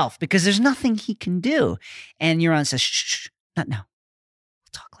himself because there's nothing he can do. And Euron says, shh, not now.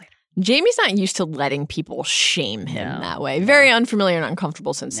 Talk later. Jaime's not used to letting people shame him that way. Very unfamiliar and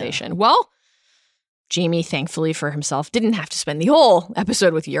uncomfortable sensation. No. Well, Jaime, thankfully for himself, didn't have to spend the whole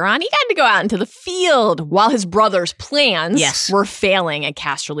episode with Euron. He had to go out into the field while his brother's plans were failing at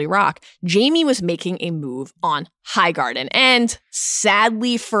Casterly Rock. Jaime was making a move on Highgarden. And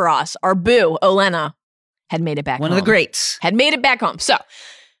sadly for us, our boo, Olenna, had made it back home. One of the greats. Had made it back home. So,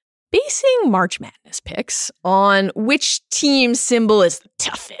 basing March Madness picks on which team symbol is the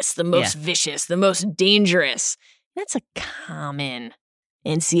toughest, the most vicious, the most dangerous, that's a common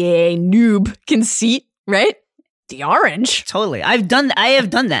NCAA noob conceit, right? The orange. Totally. I have done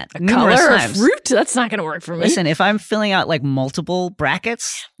that a numerous color times. Of fruit? That's not going to work for me. Listen, if I'm filling out like multiple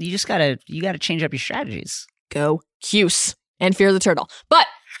brackets, you gotta change up your strategies. Go Cuse and Fear the Turtle. But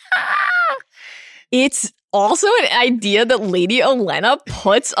it's also an idea that Lady Olenna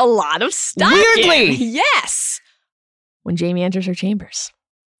puts a lot of stock Weirdly. in. Yes. When Jaime enters her chambers,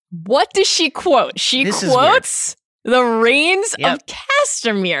 what does she quote? She quotes the Reigns of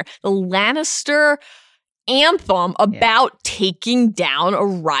Castamere, the Lannister anthem about taking down a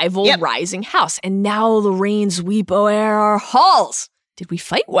rival rising house. And now the Reigns weep o'er our halls. Did we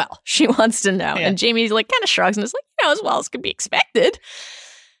fight well? She wants to know. And Jaime's like kind of shrugs and is like, as well as could be expected.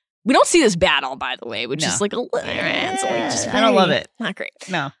 We don't see this battle, by the way, which is like a little, I don't love it. Not great.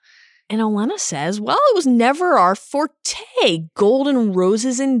 No. And Olenna says, well, it was never our forte. Golden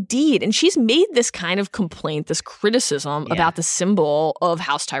roses indeed. And she's made this kind of complaint, this criticism about the symbol of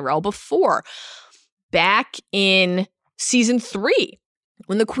House Tyrell before. Back in season 3,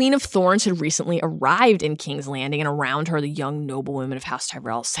 when the Queen of Thorns had recently arrived in King's Landing, and around her, the young noblewomen of House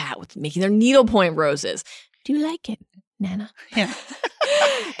Tyrell sat with making their needlepoint roses. Do you like it, Nana? Yeah.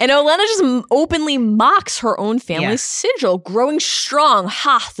 And Olenna just openly mocks her own family's sigil, growing strong.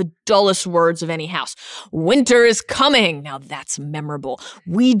 Ha, the dullest words of any house. Winter is coming. Now that's memorable.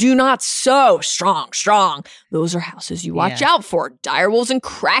 We do not sow. Strong, strong. Those are houses you watch out for. Direwolves and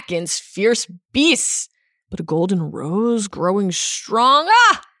krakens, fierce beasts. But a golden rose growing strong.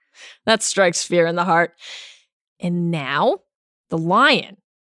 Ah, that strikes fear in the heart. And now the lion,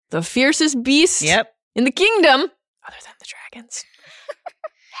 the fiercest beast in the kingdom, other than the dragons,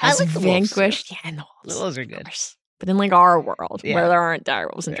 has vanquished. Yeah, no, the wolves are good. But in like our world, where there aren't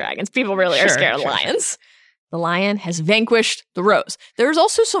direwolves and dragons, people really are scared of lions. The lion has vanquished the rose. There's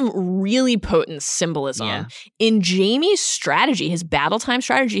also some really potent symbolism in Jaime's strategy, his battle time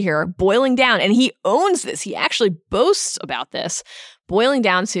strategy here, boiling down, and he owns this. He actually boasts about this, boiling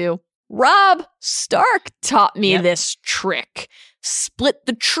down to, Robb Stark taught me this trick. Split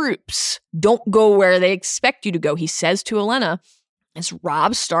the troops. Don't go where they expect you to go, he says to Olenna, as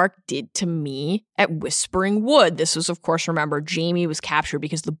Robb Stark did to me at Whispering Wood. This was, of course, remember, Jaime was captured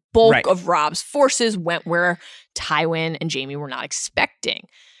because the bulk of Robb's forces went where Tywin and Jaime were not expecting.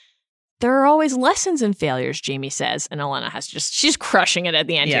 There are always lessons in failures, Jaime says, and Olenna she's crushing it at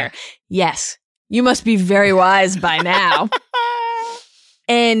the end here. Yes, you must be very wise by now.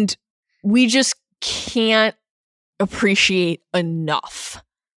 And we just can't appreciate enough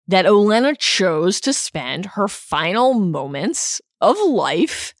that Olenna chose to spend her final moments of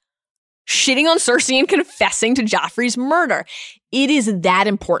life shitting on Cersei and confessing to Joffrey's murder. It is that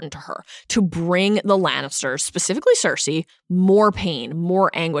important to her to bring the Lannisters, specifically Cersei, more pain,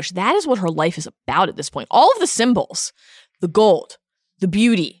 more anguish. That is what her life is about at this point. All of the symbols, the gold, the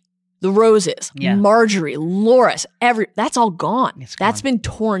beauty, the roses, Marjorie, Loras, that's all gone. That's been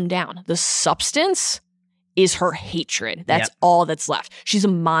torn down. The substance is her hatred. That's all that's left. She's a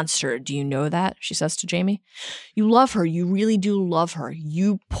monster. Do you know that? She says to Jaime. You love her. You really do love her.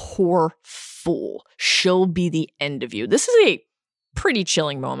 You poor fool. She'll be the end of you. This is a pretty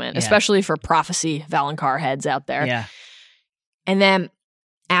chilling moment, especially for prophecy Valonqar heads out there. Yeah. And then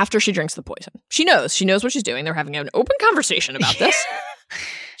after she drinks the poison, she knows what she's doing. They're having an open conversation about this.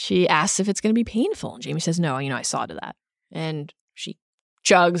 She asks if it's going to be painful. And Jaime says, no, I saw to that. And she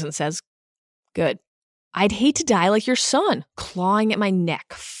chugs and says, good. I'd hate to die like your son, clawing at my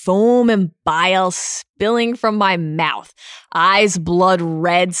neck, foam and bile spilling from my mouth, eyes blood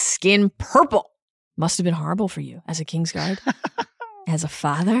red, skin purple. Must have been horrible for you as a Kingsguard. As a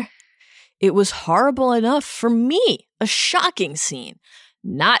father, it was horrible enough for me, a shocking scene.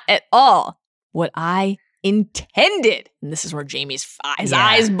 Not at all what I intended. And this is where Jaime's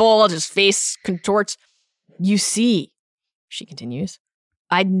eyes bulge, his face contorts. You see, she continues,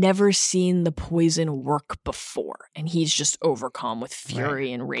 I'd never seen the poison work before, and he's just overcome with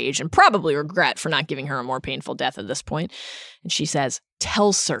fury and rage and probably regret for not giving her a more painful death at this point. And she says,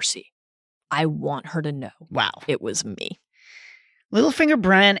 tell Cersei, I want her to know. Wow. It was me. Littlefinger,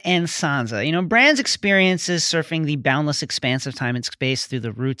 Bran, and Sansa. Bran's experiences surfing the boundless expanse of time and space through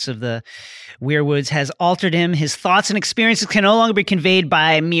the roots of the weirwoods has altered him. His thoughts and experiences can no longer be conveyed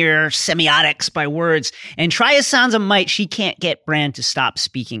by mere semiotics, by words. And try as Sansa might, she can't get Bran to stop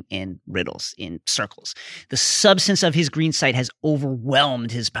speaking in riddles, in circles. The substance of his green sight has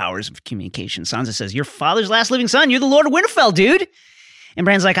overwhelmed his powers of communication. Sansa says, your father's last living son, you're the Lord of Winterfell, dude. And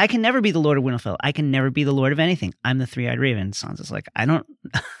Bran's like, I can never be the Lord of Winterfell. I can never be the Lord of anything. I'm the three-eyed raven. Sansa's like, I don't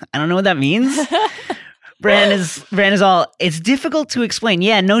know what that means. Bran is all, it's difficult to explain.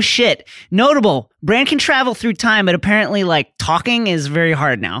 Yeah, no shit. Notable, Bran can travel through time, but apparently talking is very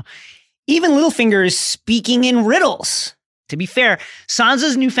hard now. Even Littlefinger is speaking in riddles. To be fair,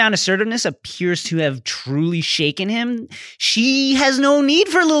 Sansa's newfound assertiveness appears to have truly shaken him. She has no need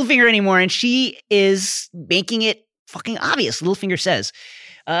for Littlefinger anymore, and she is making it fucking obvious. Littlefinger says,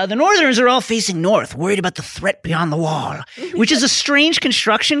 the Northerners are all facing north, worried about the threat beyond the wall, which is a strange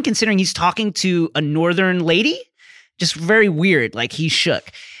construction considering he's talking to a Northern lady. Just very weird, he's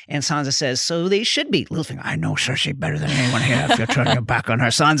shook. And Sansa says, so they should be. Littlefinger, I know Cersei better than anyone here. If you're turning your back on her.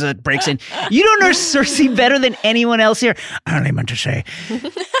 Sansa breaks in. You don't know Cersei better than anyone else here. I only meant to say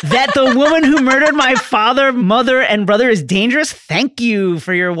that the woman who murdered my father, mother, and brother is dangerous. Thank you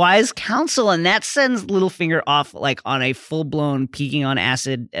for your wise counsel. And that sends Littlefinger off on a full-blown peaking on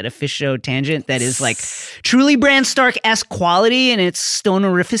acid at a fish show tangent that is truly Bran Stark-esque quality in its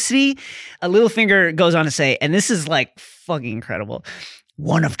stonerificity. Littlefinger goes on to say, and this is fucking incredible.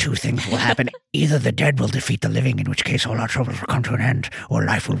 One of two things will happen. Either the dead will defeat the living, in which case all our troubles will come to an end, or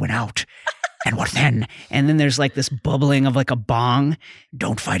life will win out. And what then? And then there's this bubbling of a bong.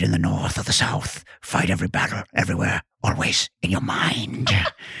 Don't fight in the north or the south. Fight every battle, everywhere, always in your mind.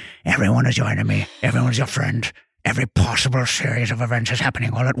 Everyone is your enemy. Everyone is your friend. Every possible series of events is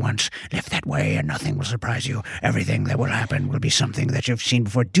happening all at once. Live that way and nothing will surprise you. Everything that will happen will be something that you've seen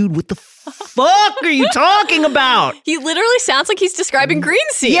before. Dude, what the fuck are you talking about? He literally sounds like he's describing Green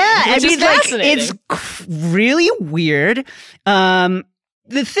Sea. Yeah, which is fascinating. It's really weird. The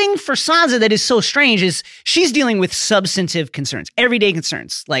thing for Sansa that is so strange is she's dealing with substantive concerns, everyday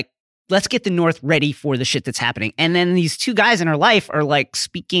concerns, let's get the North ready for the shit that's happening. And then these two guys in her life are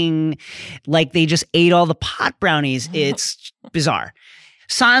speaking like they just ate all the pot brownies. It's bizarre.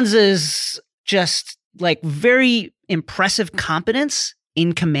 Sansa's just very impressive competence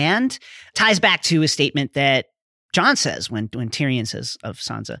in command ties back to a statement that Jon says when Tyrion says of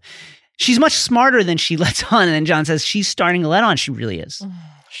Sansa, she's much smarter than she lets on. And then Jon says, she's starting to let on. She really is.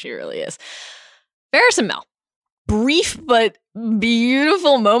 She really is. Varys and Mel. Brief but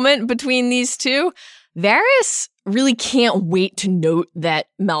beautiful moment between these two. Varys really can't wait to note that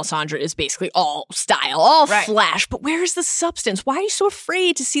Melisandre is basically all style, all flash. But where is the substance? Why are you so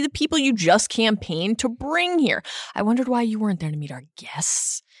afraid to see the people you just campaigned to bring here? I wondered why you weren't there to meet our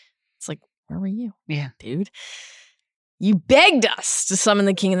guests. It's where were you? Yeah. Dude. You begged us to summon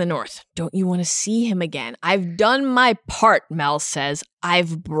the King of the North. Don't you want to see him again? I've done my part, Mel says.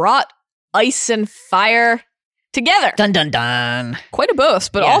 I've brought ice and fire together. Dun, dun, dun. Quite a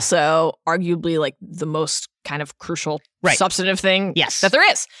boast, but also arguably the most kind of crucial substantive thing that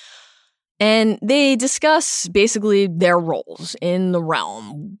there is. And they discuss basically their roles in the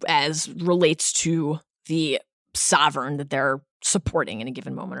realm as relates to the sovereign that they're supporting in a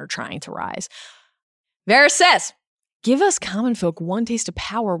given moment or trying to rise. Varys says, give us common folk one taste of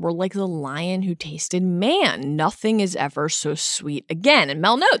power. We're like the lion who tasted man. Nothing is ever so sweet again. And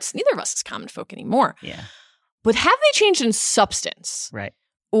Mel notes, neither of us is common folk anymore. Yeah. But have they changed in substance? Right.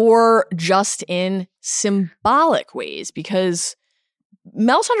 or just in symbolic ways, because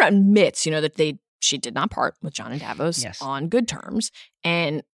Melisandre admits, that she did not part with Jon and Davos on good terms.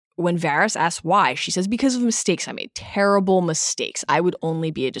 And when Varys asks why, she says, because of mistakes I made, terrible mistakes. I would only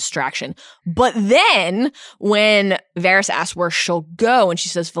be a distraction. But then when Varys asks where she'll go and she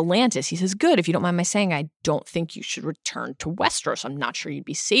says Volantis, he says, good, if you don't mind my saying, I don't think you should return to Westeros. I'm not sure you'd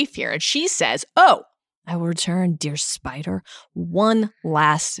be safe here. And she says, oh, I will return, dear spider, one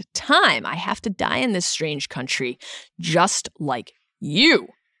last time. I have to die in this strange country, just like you.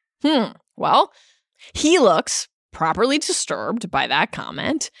 Well, he looks properly disturbed by that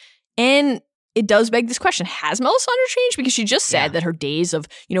comment. And it does beg this question. Has Melisandre changed? Because she just said that her days of,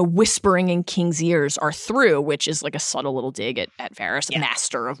 whispering in king's ears are through, which is like a subtle little dig at Varys,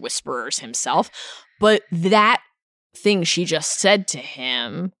 master of whisperers himself. But that thing she just said to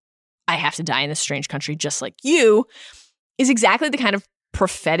him, I have to die in this strange country just like you, is exactly the kind of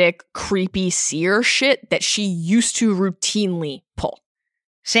prophetic, creepy seer shit that she used to routinely pull.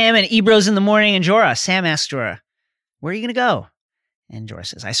 Sam and Ebro's in the morning, and Jorah. Sam asks Jorah, where are you going to go? And Jorah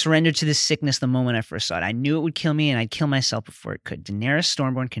says, I surrendered to this sickness the moment I first saw it. I knew it would kill me, and I'd kill myself before it could. Daenerys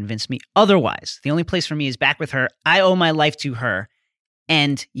Stormborn convinced me otherwise. The only place for me is back with her. I owe my life to her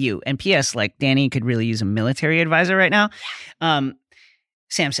and you. And P.S., Dany could really use a military advisor right now.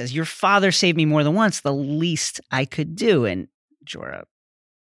 Sam says, your father saved me more than once, the least I could do. And Jorah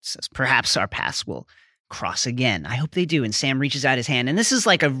says, perhaps our paths will cross again. I hope they do. And Sam reaches out his hand. And this is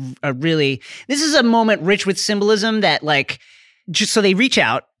this is a moment rich with symbolism that just so they reach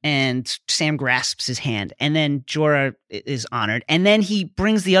out and Sam grasps his hand and then Jorah is honored. And then he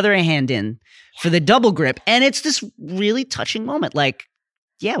brings the other hand in for the double grip. And it's this really touching moment.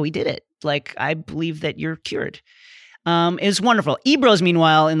 Yeah, we did it. I believe that you're cured. It was wonderful. Ebros,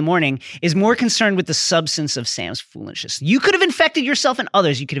 meanwhile, in the morning, is more concerned with the substance of Sam's foolishness. You could have infected yourself and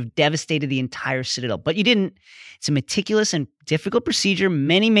others. You could have devastated the entire citadel, but you didn't. It's a meticulous and difficult procedure.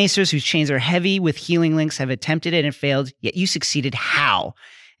 Many maesters whose chains are heavy with healing links have attempted it and failed, yet you succeeded. How?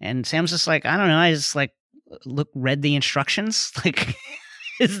 And Sam's just I don't know. I just read the instructions.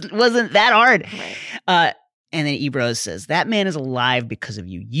 It wasn't that hard. Right. And then Ebros says, that man is alive because of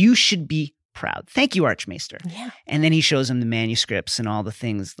you. You should be proud. Thank you, Archmaester. Yeah. And then he shows him the manuscripts and all the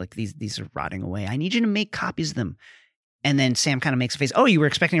things these are rotting away. I need you to make copies of them. And then Sam kind of makes a face. Oh, you were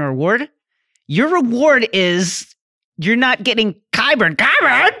expecting a reward? Your reward is you're not getting Qyburn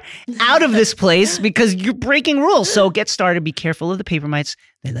out of this place because you're breaking rules. So get started. Be careful of the paper mites.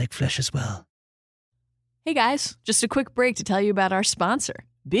 They like flesh as well. Hey guys, just a quick break to tell you about our sponsor.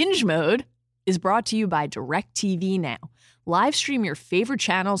 Binge Mode is brought to you by DirecTV Now. Live stream your favorite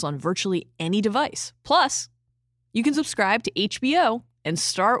channels on virtually any device. Plus, you can subscribe to HBO and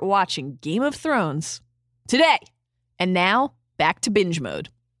start watching Game of Thrones today. And now, back to binge mode.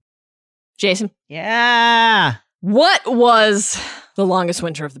 Jason? Yeah. What was the longest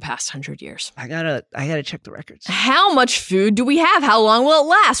winter of the past 100 years? I gotta check the records. How much food do we have? How long will it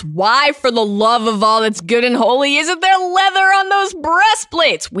last? Why, for the love of all that's good and holy, isn't there leather on those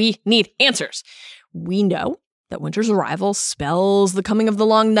breastplates? We need answers. We know that winter's arrival spells the coming of the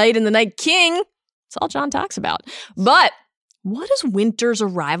long night and the Night King. That's all Jon talks about. But what does winter's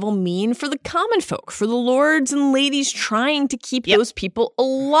arrival mean for the common folk, for the lords and ladies trying to keep those people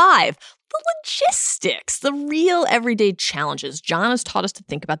alive? The logistics, the real everyday challenges. Jon has taught us to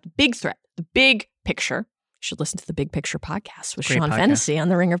think about the big threat, the big picture. You should listen to the Big Picture podcast with Sean Fennessy on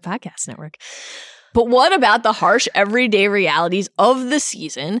the Ringer Podcast Network. But what about the harsh everyday realities of the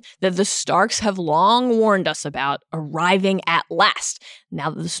season that the Starks have long warned us about arriving at last, now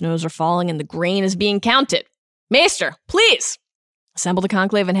that the snows are falling and the grain is being counted? Maester, please assemble the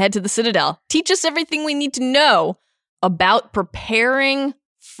conclave and head to the Citadel. Teach us everything we need to know about preparing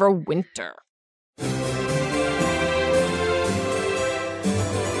for winter.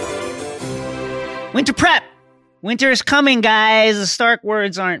 Winter prep. Winter is coming, guys. The Stark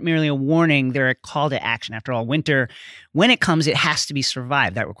words aren't merely a warning. They're a call to action. After all, winter, when it comes, it has to be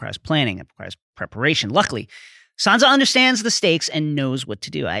survived. That requires planning. It requires preparation. Luckily, Sansa understands the stakes and knows what to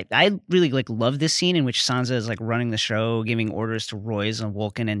do. I really love this scene in which Sansa is running the show, giving orders to Royce and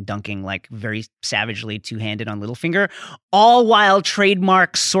Vulcan and dunking very savagely two-handed on Littlefinger, all while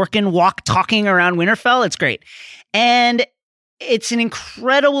trademark Sorkin talking around Winterfell. It's great. And it's an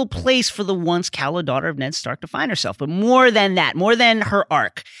incredible place for the once callow daughter of Ned Stark to find herself. But more than that, more than her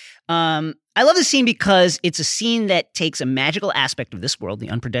arc, I love this scene because it's a scene that takes a magical aspect of this world, the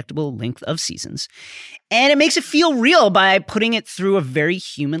unpredictable length of seasons, and it makes it feel real by putting it through a very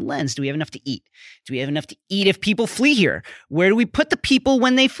human lens. Do we have enough to eat? Do we have enough to eat if people flee here? Where do we put the people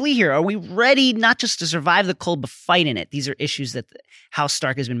when they flee here? Are we ready not just to survive the cold, but fight in it? These are issues that House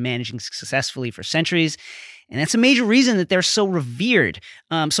Stark has been managing successfully for centuries, and that's a major reason that they're so revered.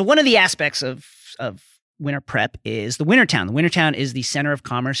 So one of the aspects of winter prep is the Wintertown. The Wintertown is the center of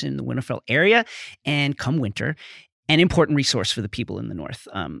commerce in the Winterfell area, and come winter, an important resource for the people in the north.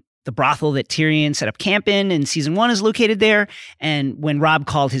 The brothel that Tyrion set up camp in season 1 is located there, and when Robb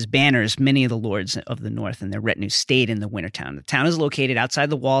called his banners, many of the lords of the north and their retinue stayed in the Wintertown. The town is located outside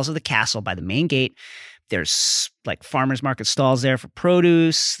the walls of the castle by the main gate. There's like farmers market stalls there for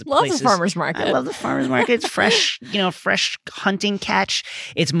produce. Love the farmers market. I love the farmers market. It's fresh, fresh hunting catch.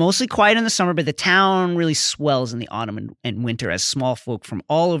 It's mostly quiet in the summer, but the town really swells in the autumn and winter as small folk from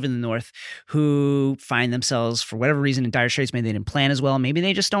all over the north who find themselves, for whatever reason, in dire straits. Maybe they didn't plan as well. Maybe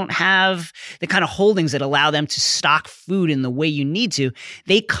they just don't have the kind of holdings that allow them to stock food in the way you need to.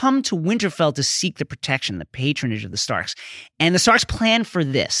 They come to Winterfell to seek the protection, the patronage of the Starks. And the Starks plan for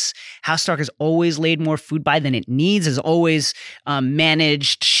this. House Stark has always laid more food by than it needs, has always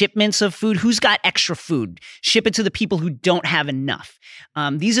managed shipments of food. Who's got extra food? Ship it to the people who don't have enough.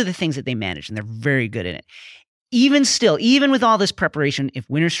 These are the things that they manage, and they're very good at it. Even still, even with all this preparation, if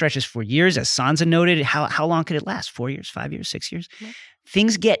winter stretches for years, as Sansa noted, how long could it last? 4 years, 5 years, 6 years? Yeah.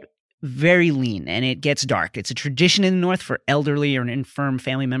 Things get very lean and it gets dark. It's a tradition in the North for elderly or infirm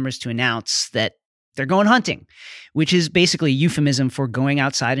family members to announce that they're going hunting, which is basically a euphemism for going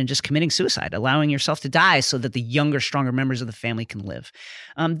outside and just committing suicide, allowing yourself to die so that the younger, stronger members of the family can live.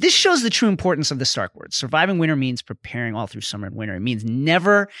 This shows the true importance of the Stark words. Surviving winter means preparing all through summer and winter. It means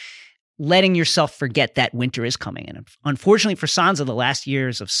never letting yourself forget that winter is coming. And unfortunately for Sansa, the last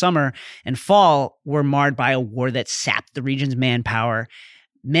years of summer and fall were marred by a war that sapped the region's manpower.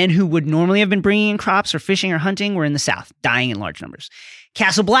 Men who would normally have been bringing in crops or fishing or hunting were in the south, dying in large numbers.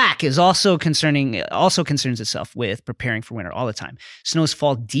 Castle Black is also concerns itself with preparing for winter all the time. Snows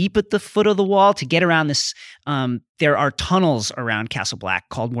fall deep at the foot of the wall. To get around this, there are tunnels around Castle Black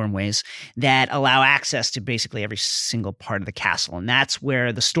called wormways that allow access to basically every single part of the castle. And that's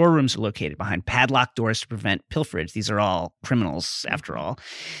where the storerooms are located, behind padlocked doors to prevent pilferage. These are all criminals, after all.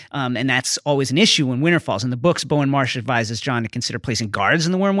 And that's always an issue when winter falls. In the books, Bowen Marsh advises Jon to consider placing guards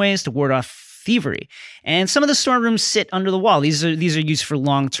in the wormways to ward off thievery. And some of the storerooms sit under the wall. These are used for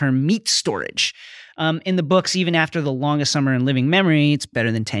long-term meat storage. In the books, even after the longest summer in living memory, it's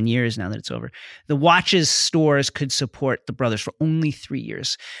better than 10 years now that it's over, the Watch's stores could support the brothers for only 3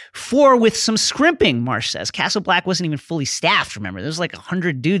 years. 4 with some scrimping, Marsh says. Castle Black wasn't even fully staffed, remember. There's like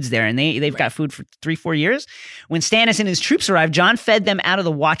 100 dudes there, and they've got food for 3-4 years. When Stannis and his troops arrived, Jon fed them out of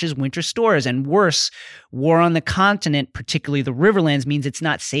the Watch's winter stores. And worse, war on the continent, particularly the Riverlands, means it's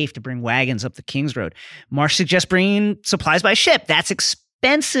not safe to bring wagons up the King's Road. Marsh suggests bringing supplies by ship. That's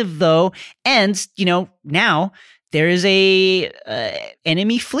expensive though, and now there is a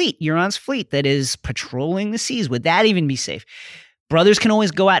enemy fleet, Euron's fleet, that is patrolling the seas. Would that even be safe? Brothers can always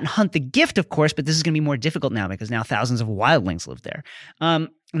go out and hunt the gift, of course, but this is going to be more difficult now because now thousands of wildlings live there.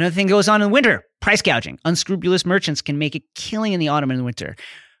 Another thing goes on in winter: price gouging. Unscrupulous merchants can make a killing in the autumn and the winter.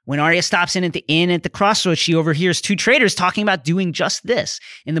 When Arya stops in at the crossroads, she overhears 2 traders talking about doing just this.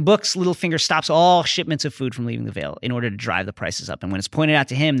 In the books, Littlefinger stops all shipments of food from leaving the Vale in order to drive the prices up. And when it's pointed out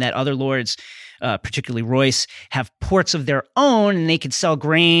to him that other lords, particularly Royce, have ports of their own and they could sell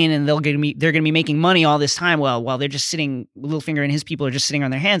grain and they're going to be making money all this time, while they're just sitting, Littlefinger and his people are just sitting on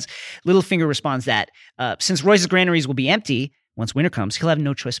their hands, Littlefinger responds that since Royce's granaries will be empty once winter comes, he'll have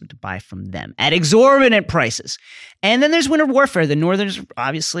no choice but to buy from them at exorbitant prices. And then there's winter warfare. The Northerners,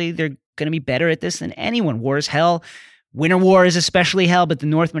 obviously, they're going to be better at this than anyone. War is hell. Winter war is especially hell, but the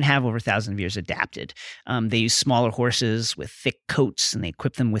Northmen have over thousands of years adapted. They use smaller horses with thick coats, and they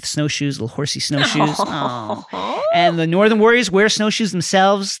equip them with snowshoes, little horsey snowshoes. Oh. And the Northern warriors wear snowshoes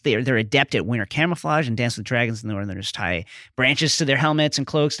themselves. They're adept at winter camouflage and Dance with Dragons. The Northerners tie branches to their helmets and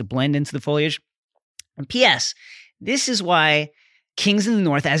cloaks to blend into the foliage. And P.S., this is why kings in the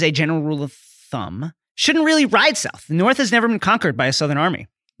North, as a general rule of thumb, shouldn't really ride south. The North has never been conquered by a Southern army.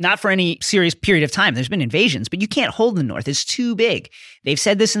 Not for any serious period of time. There's been invasions, but you can't hold the North. It's too big. They've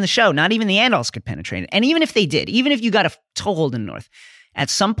said this in the show. Not even the Andals could penetrate it. And even if they did, even if you got a toehold in the North, at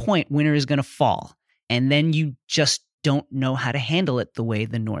some point, winter is going to fall. And then you just don't know how to handle it the way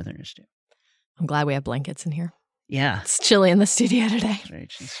the Northerners do. I'm glad we have blankets in here. Yeah. It's chilly in the studio today.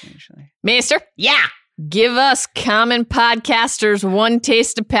 It's chilly. Maester? Yeah. Give us common podcasters one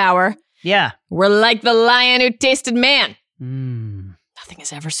taste of power. Yeah. We're like the lion who tasted man. Nothing Everything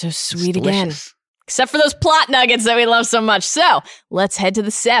is ever so sweet again. Delicious. Except for those plot nuggets that we love so much. So let's head to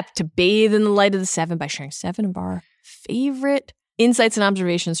the SEP to bathe in the light of the 7 by sharing 7 of our favorite insights and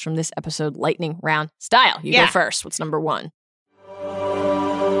observations from this episode, lightning round style. You go first. What's number 1?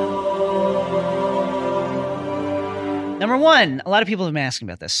 Number 1, a lot of people have been asking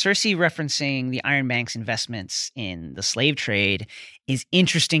about this. Cersei referencing the Iron Bank's investments in the slave trade is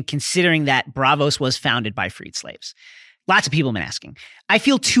interesting considering that Braavos was founded by freed slaves. Lots of people have been asking. I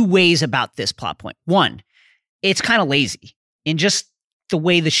feel 2 ways about this plot point. 1, it's kind of lazy in just the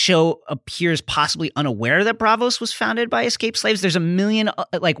way the show appears possibly unaware that Braavos was founded by escaped slaves. There's a million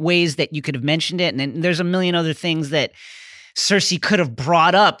ways that you could have mentioned it, and then there's a million other things that Cersei could have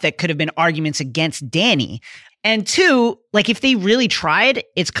brought up that could have been arguments against Dany. And 2, if they really tried,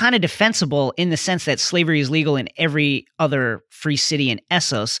 it's kind of defensible in the sense that slavery is legal in every other free city in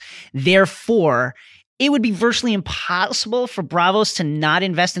Essos. Therefore, it would be virtually impossible for Braavos to not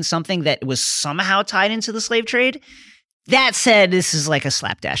invest in something that was somehow tied into the slave trade. That said, this is like a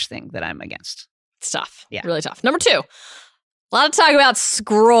slapdash thing that I'm against. It's tough. Yeah. Really tough. Number 2, a lot of talk about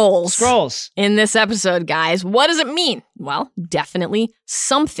scrolls. Scrolls. In this episode, guys. What does it mean? Well, definitely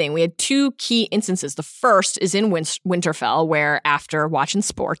something. We had 2 key instances. The first is in Winterfell, where after watching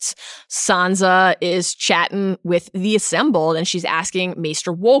sports, Sansa is chatting with the assembled, and she's asking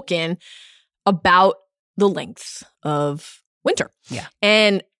Maester Wolkin about the length of winter. Yeah.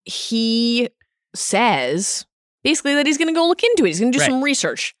 And he says basically that he's going to go look into it. He's going to do some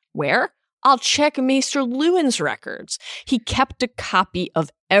research. Where? I'll check Maester Luwin's records. He kept a copy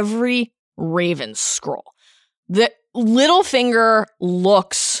of every Raven scroll. The Littlefinger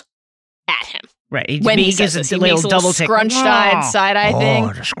looks at him. Right. When he says gives it, he makes a little double tick. scrunched-eyed side-eye thing.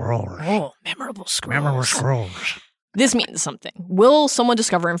 Oh, the scrolls. Oh, memorable scrolls. Memorable scrolls. This means something. Will someone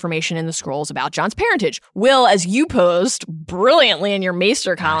discover information in the scrolls about Jon's parentage? Will, as you posed brilliantly in your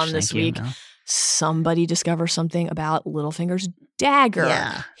Maester column this week, somebody discover something about Littlefinger's dagger?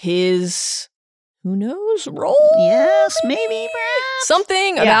 Yeah. His, who knows, role? Yes, maybe, perhaps.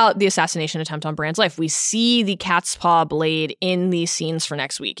 Something about the assassination attempt on Bran's life. We see the cat's paw blade in these scenes for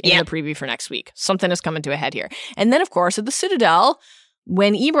next week, in the preview for next week. Something is coming to a head here. And then, of course, at the Citadel,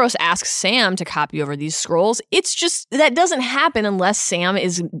 when Ebrose asks Sam to copy over these scrolls, it's just that doesn't happen unless Sam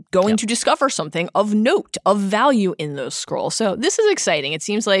is going to discover something of note, of value in those scrolls. So this is exciting. It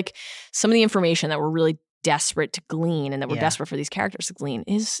seems like some of the information that we're really desperate to glean and that we're desperate for these characters to glean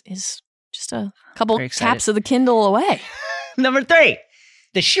is just a couple taps of the Kindle away. Number 3,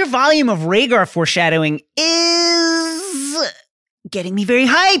 the sheer volume of Rhaegar foreshadowing is getting me very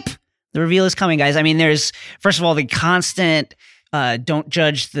hype. The reveal is coming, guys. I mean, there's, first of all, the constant don't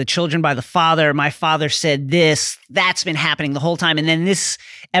judge the children by the father. My father said this. That's been happening the whole time. And then this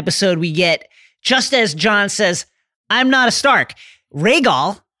episode we get, just as Jon says, I'm not a Stark,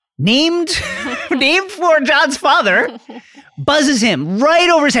 Rhaegal, named for Jon's father, buzzes him right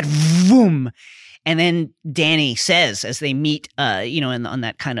over his head. Vroom. And then Dany says, as they meet, on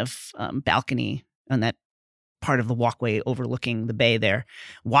that kind of balcony, on that part of the walkway overlooking the bay there,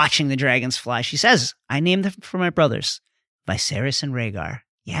 watching the dragons fly, she says, I named them for my brothers, Viserys and Rhaegar.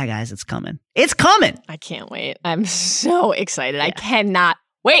 Yeah, guys, it's coming. It's coming. I can't wait. I'm so excited. I cannot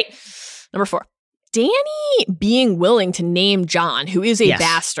wait. Number 4. Dany being willing to name Jon, who is a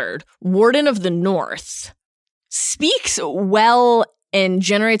bastard, Warden of the North, speaks well and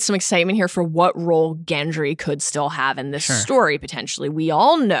generates some excitement here for what role Gendry could still have in this story, potentially. We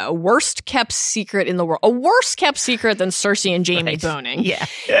all know, worst kept secret in the world, a worse kept secret than Cersei and Jaime boning,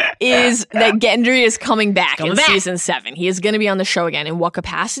 is that Gendry is coming back in season 7. He is going to be on the show again. In what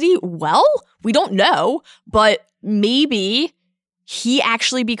capacity? Well, we don't know, but maybe he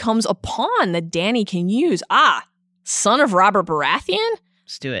actually becomes a pawn that Dany can use. Son of Robert Baratheon?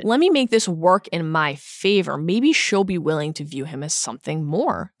 Let's do it. Let me make this work in my favor. Maybe she'll be willing to view him as something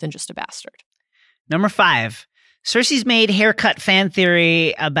more than just a bastard. Number 5. Cersei's made haircut fan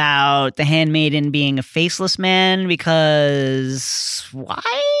theory about the Handmaiden being a faceless man because why?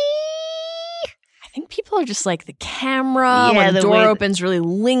 I think people are just like the camera when the door opens really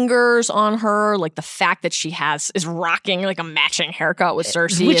lingers on her. Like the fact that she is rocking like a matching haircut with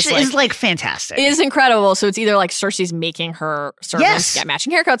Cersei. Which is like fantastic. It is incredible. So it's either like Cersei's making her servants get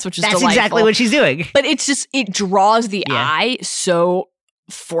matching haircuts, which is delightful. That's exactly what she's doing. But it's just, it draws the eye so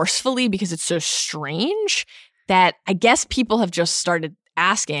forcefully because it's so strange that I guess people have just started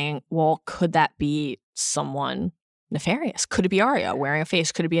asking, well, could that be someone nefarious? Could it be Arya wearing a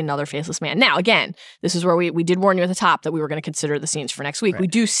face? Could it be another faceless man? Now, again, this is where we did warn you at the top that we were going to consider the scenes for next week. We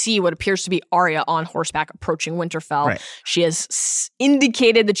do see what appears to be Arya on horseback approaching Winterfell. She has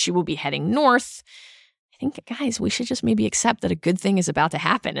indicated that she will be heading north. I think, guys, we should just maybe accept that a good thing is about to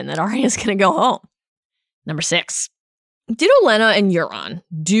happen and that Arya's going to go home. Number 6. Did Olenna and Euron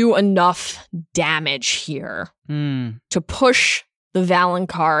do enough damage here to push the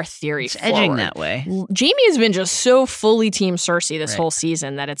Valonqar theory forward? Edging that way. Jaime has been just so fully Team Cersei this whole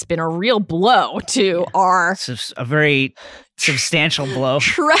season that it's been a real blow to our... It's a very substantial blow.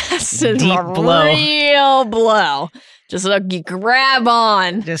 Trust. Deep blow. Real blow. Just you grab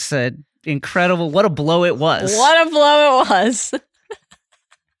on. Just incredible. What a blow it was. What a blow it was.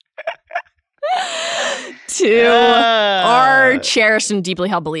 To our cherished and deeply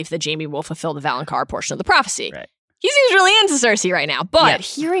held belief that Jaime will fulfill the Valonqar portion of the prophecy. Right. He seems really into Cersei right now, but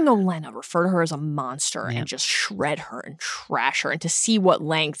hearing Olenna refer to her as a monster and just shred her and trash her, and to see what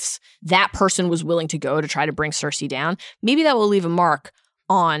lengths that person was willing to go to try to bring Cersei down, maybe that will leave a mark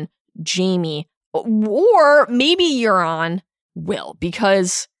on Jaime, or maybe Euron will,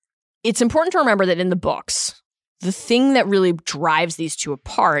 because it's important to remember that in the books, the thing that really drives these two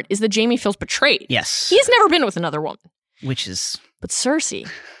apart is that Jaime feels betrayed. Yes. He's never been with another woman. Which is... But Cersei,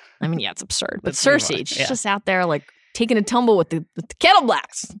 I mean, it's absurd. But Cersei, she's just out there like taking a tumble with the Kettle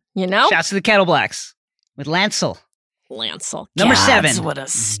Blacks, you know? Shouts to the Kettle Blacks with Lancel. Lancel. Number Gods, 7. What a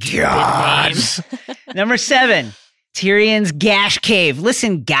stupid name. Number 7. Tyrion's Gash Cave.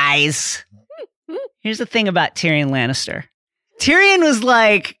 Listen, guys. Here's the thing about Tyrion Lannister. Tyrion was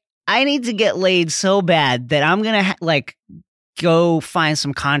like, I need to get laid so bad that I'm going to go find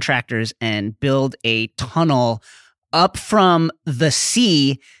some contractors and build a tunnel up from the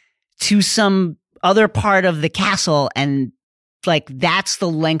sea to some other part of the castle. And that's the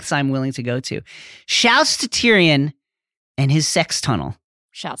lengths I'm willing to go to. Shouts to Tyrion and his sex tunnel.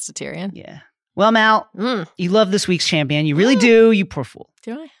 Shouts to Tyrion. Yeah. Well, Mal, you love this week's champion. You really do, you poor fool.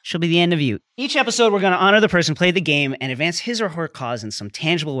 Do I? She'll be the end of you. Each episode, we're going to honor the person who played the game and advance his or her cause in some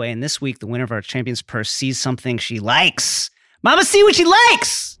tangible way. And this week, the winner of our champion's purse sees something she likes. Mama, see what she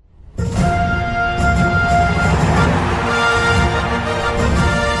likes!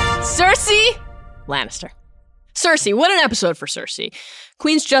 Cersei Lannister. Cersei, what an episode for Cersei.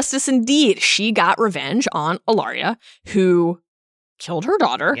 Queen's Justice indeed. She got revenge on Ellaria, who killed her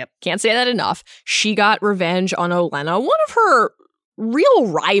daughter. Yep. Can't say that enough. She got revenge on Olenna, one of her real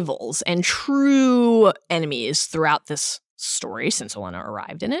rivals and true enemies throughout this story since Olenna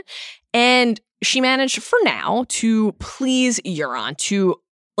arrived in it. And she managed, for now, to please Euron, to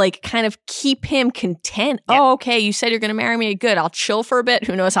kind of keep him content. Yep. Oh, okay, you said you're going to marry me. Good, I'll chill for a bit.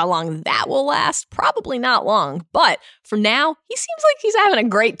 Who knows how long that will last? Probably not long. But for now, he seems like he's having a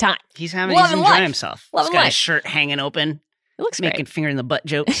great time. He's enjoying himself. Loving he's got life. His shirt hanging open. It looks great. Making finger in the butt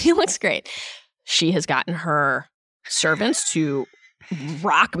jokes. He looks great. She has gotten her servants to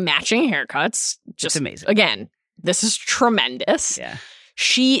rock matching haircuts. Just amazing. Again, this is tremendous. Yeah.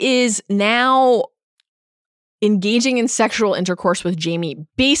 She is now engaging in sexual intercourse with Jaime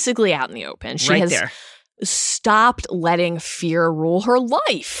basically out in the open. She has stopped letting fear rule her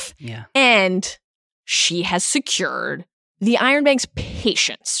life. Yeah. And she has secured the Iron Bank's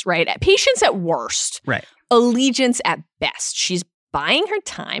patience, right? Patience at worst. Right. Allegiance at best. She's buying her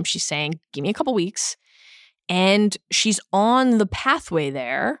time. She's saying, give me a couple weeks. And she's on the pathway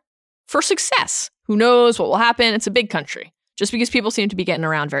there for success. Who knows what will happen? It's a big country. Just because people seem to be getting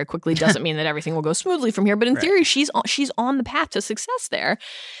around very quickly doesn't mean that everything will go smoothly from here. But in theory, she's on the path to success there.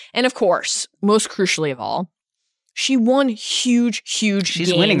 And of course, most crucially of all, she won huge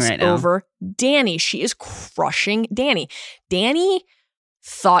games winning right now. over Dany. She is crushing Dany. Dany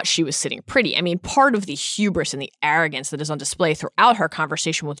thought she was sitting pretty. I mean, part of the hubris and the arrogance that is on display throughout her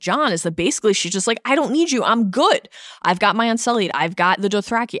conversation with Jon is that basically she's just like, I don't need you. I'm good. I've got my Unsullied. I've got the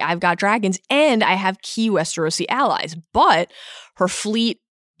Dothraki. I've got dragons. And I have key Westerosi allies. But her fleet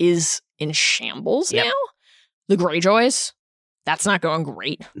is in shambles now. The Greyjoys, that's not going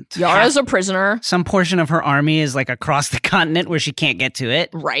great. Yara's a prisoner. Some portion of her army is across the continent where she can't get to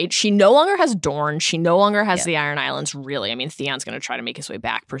it. Right. She no longer has Dorne. She no longer has the Iron Islands, really. I mean, Theon's going to try to make his way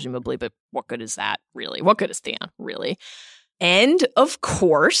back, presumably, but what good is that, really? What good is Theon, really? And, of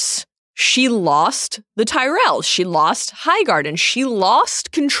course, she lost the Tyrells. She lost Highgarden. She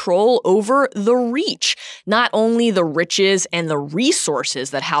lost control over the Reach. Not only the riches and the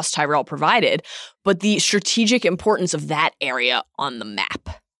resources that House Tyrell provided, but the strategic importance of that area on the map.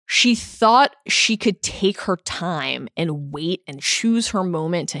 She thought she could take her time and wait and choose her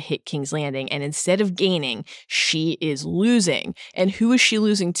moment to hit King's Landing. And instead of gaining, she is losing. And who is she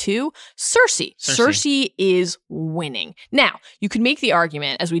losing to? Cersei. Cersei is winning. Now, you could make the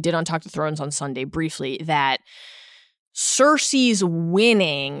argument, as we did on Talk to Thrones on Sunday briefly, that Cersei's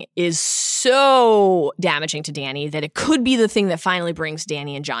winning is so damaging to Dany that it could be the thing that finally brings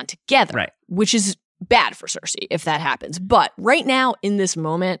Dany and Jon together. Right. Which is bad for Cersei if that happens. But right now, in this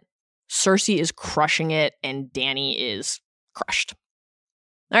moment, Cersei is crushing it and Dany is crushed.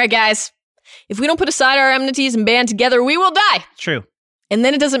 All right, guys. If we don't put aside our enmities and band together, we will die. True. And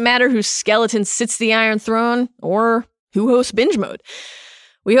then it doesn't matter whose skeleton sits the Iron Throne or who hosts binge mode.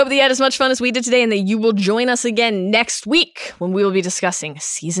 We hope that you had as much fun as we did today and that you will join us again next week when we will be discussing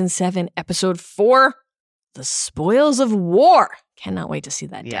Season 7, Episode 4, The Spoils of War. Cannot wait to see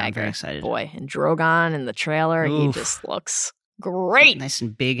that dagger. I'm very excited. Boy, and Drogon in the trailer, Oof. he just looks great. Nice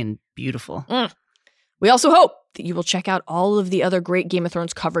and big and beautiful. We also hope that you will check out all of the other great Game of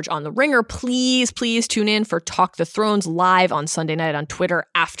Thrones coverage on The Ringer. Please tune in for Talk the Thrones live on Sunday night on Twitter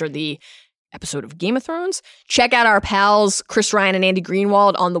after the episode of Game of Thrones. Check out our pals Chris Ryan and Andy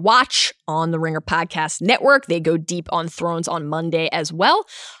Greenwald on The Watch on the Ringer Podcast Network. They go deep on Thrones on Monday as well.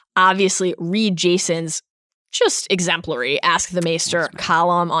 Obviously, read Jason's just exemplary Ask the Maester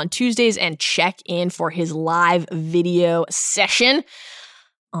column on Tuesdays and check in for his live video session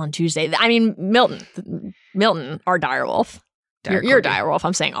on Tuesday. I mean, Milton, our direwolf. You're a direwolf.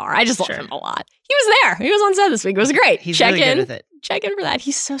 I'm saying R. I just love him a lot. He was there. He was on set this week. It was great. He's really good with it. Check in for that.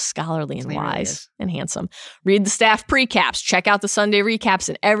 He's so scholarly and wise and handsome. Read the staff precaps. Check out the Sunday recaps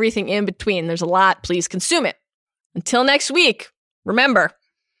and everything in between. There's a lot. Please consume it. Until next week, remember,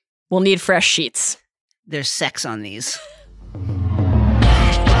 we'll need fresh sheets. There's sex on these.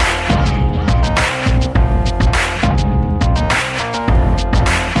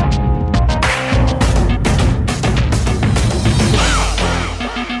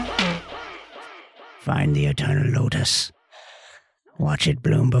 Find the eternal lotus. Watch it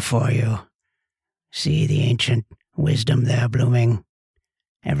bloom before you. See the ancient wisdom there blooming.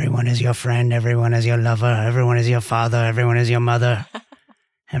 Everyone is your friend, everyone is your lover, everyone is your father, everyone is your mother.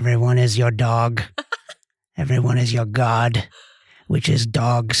 Everyone is your dog. Everyone is your god, which is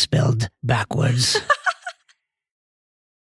dog spelled backwards.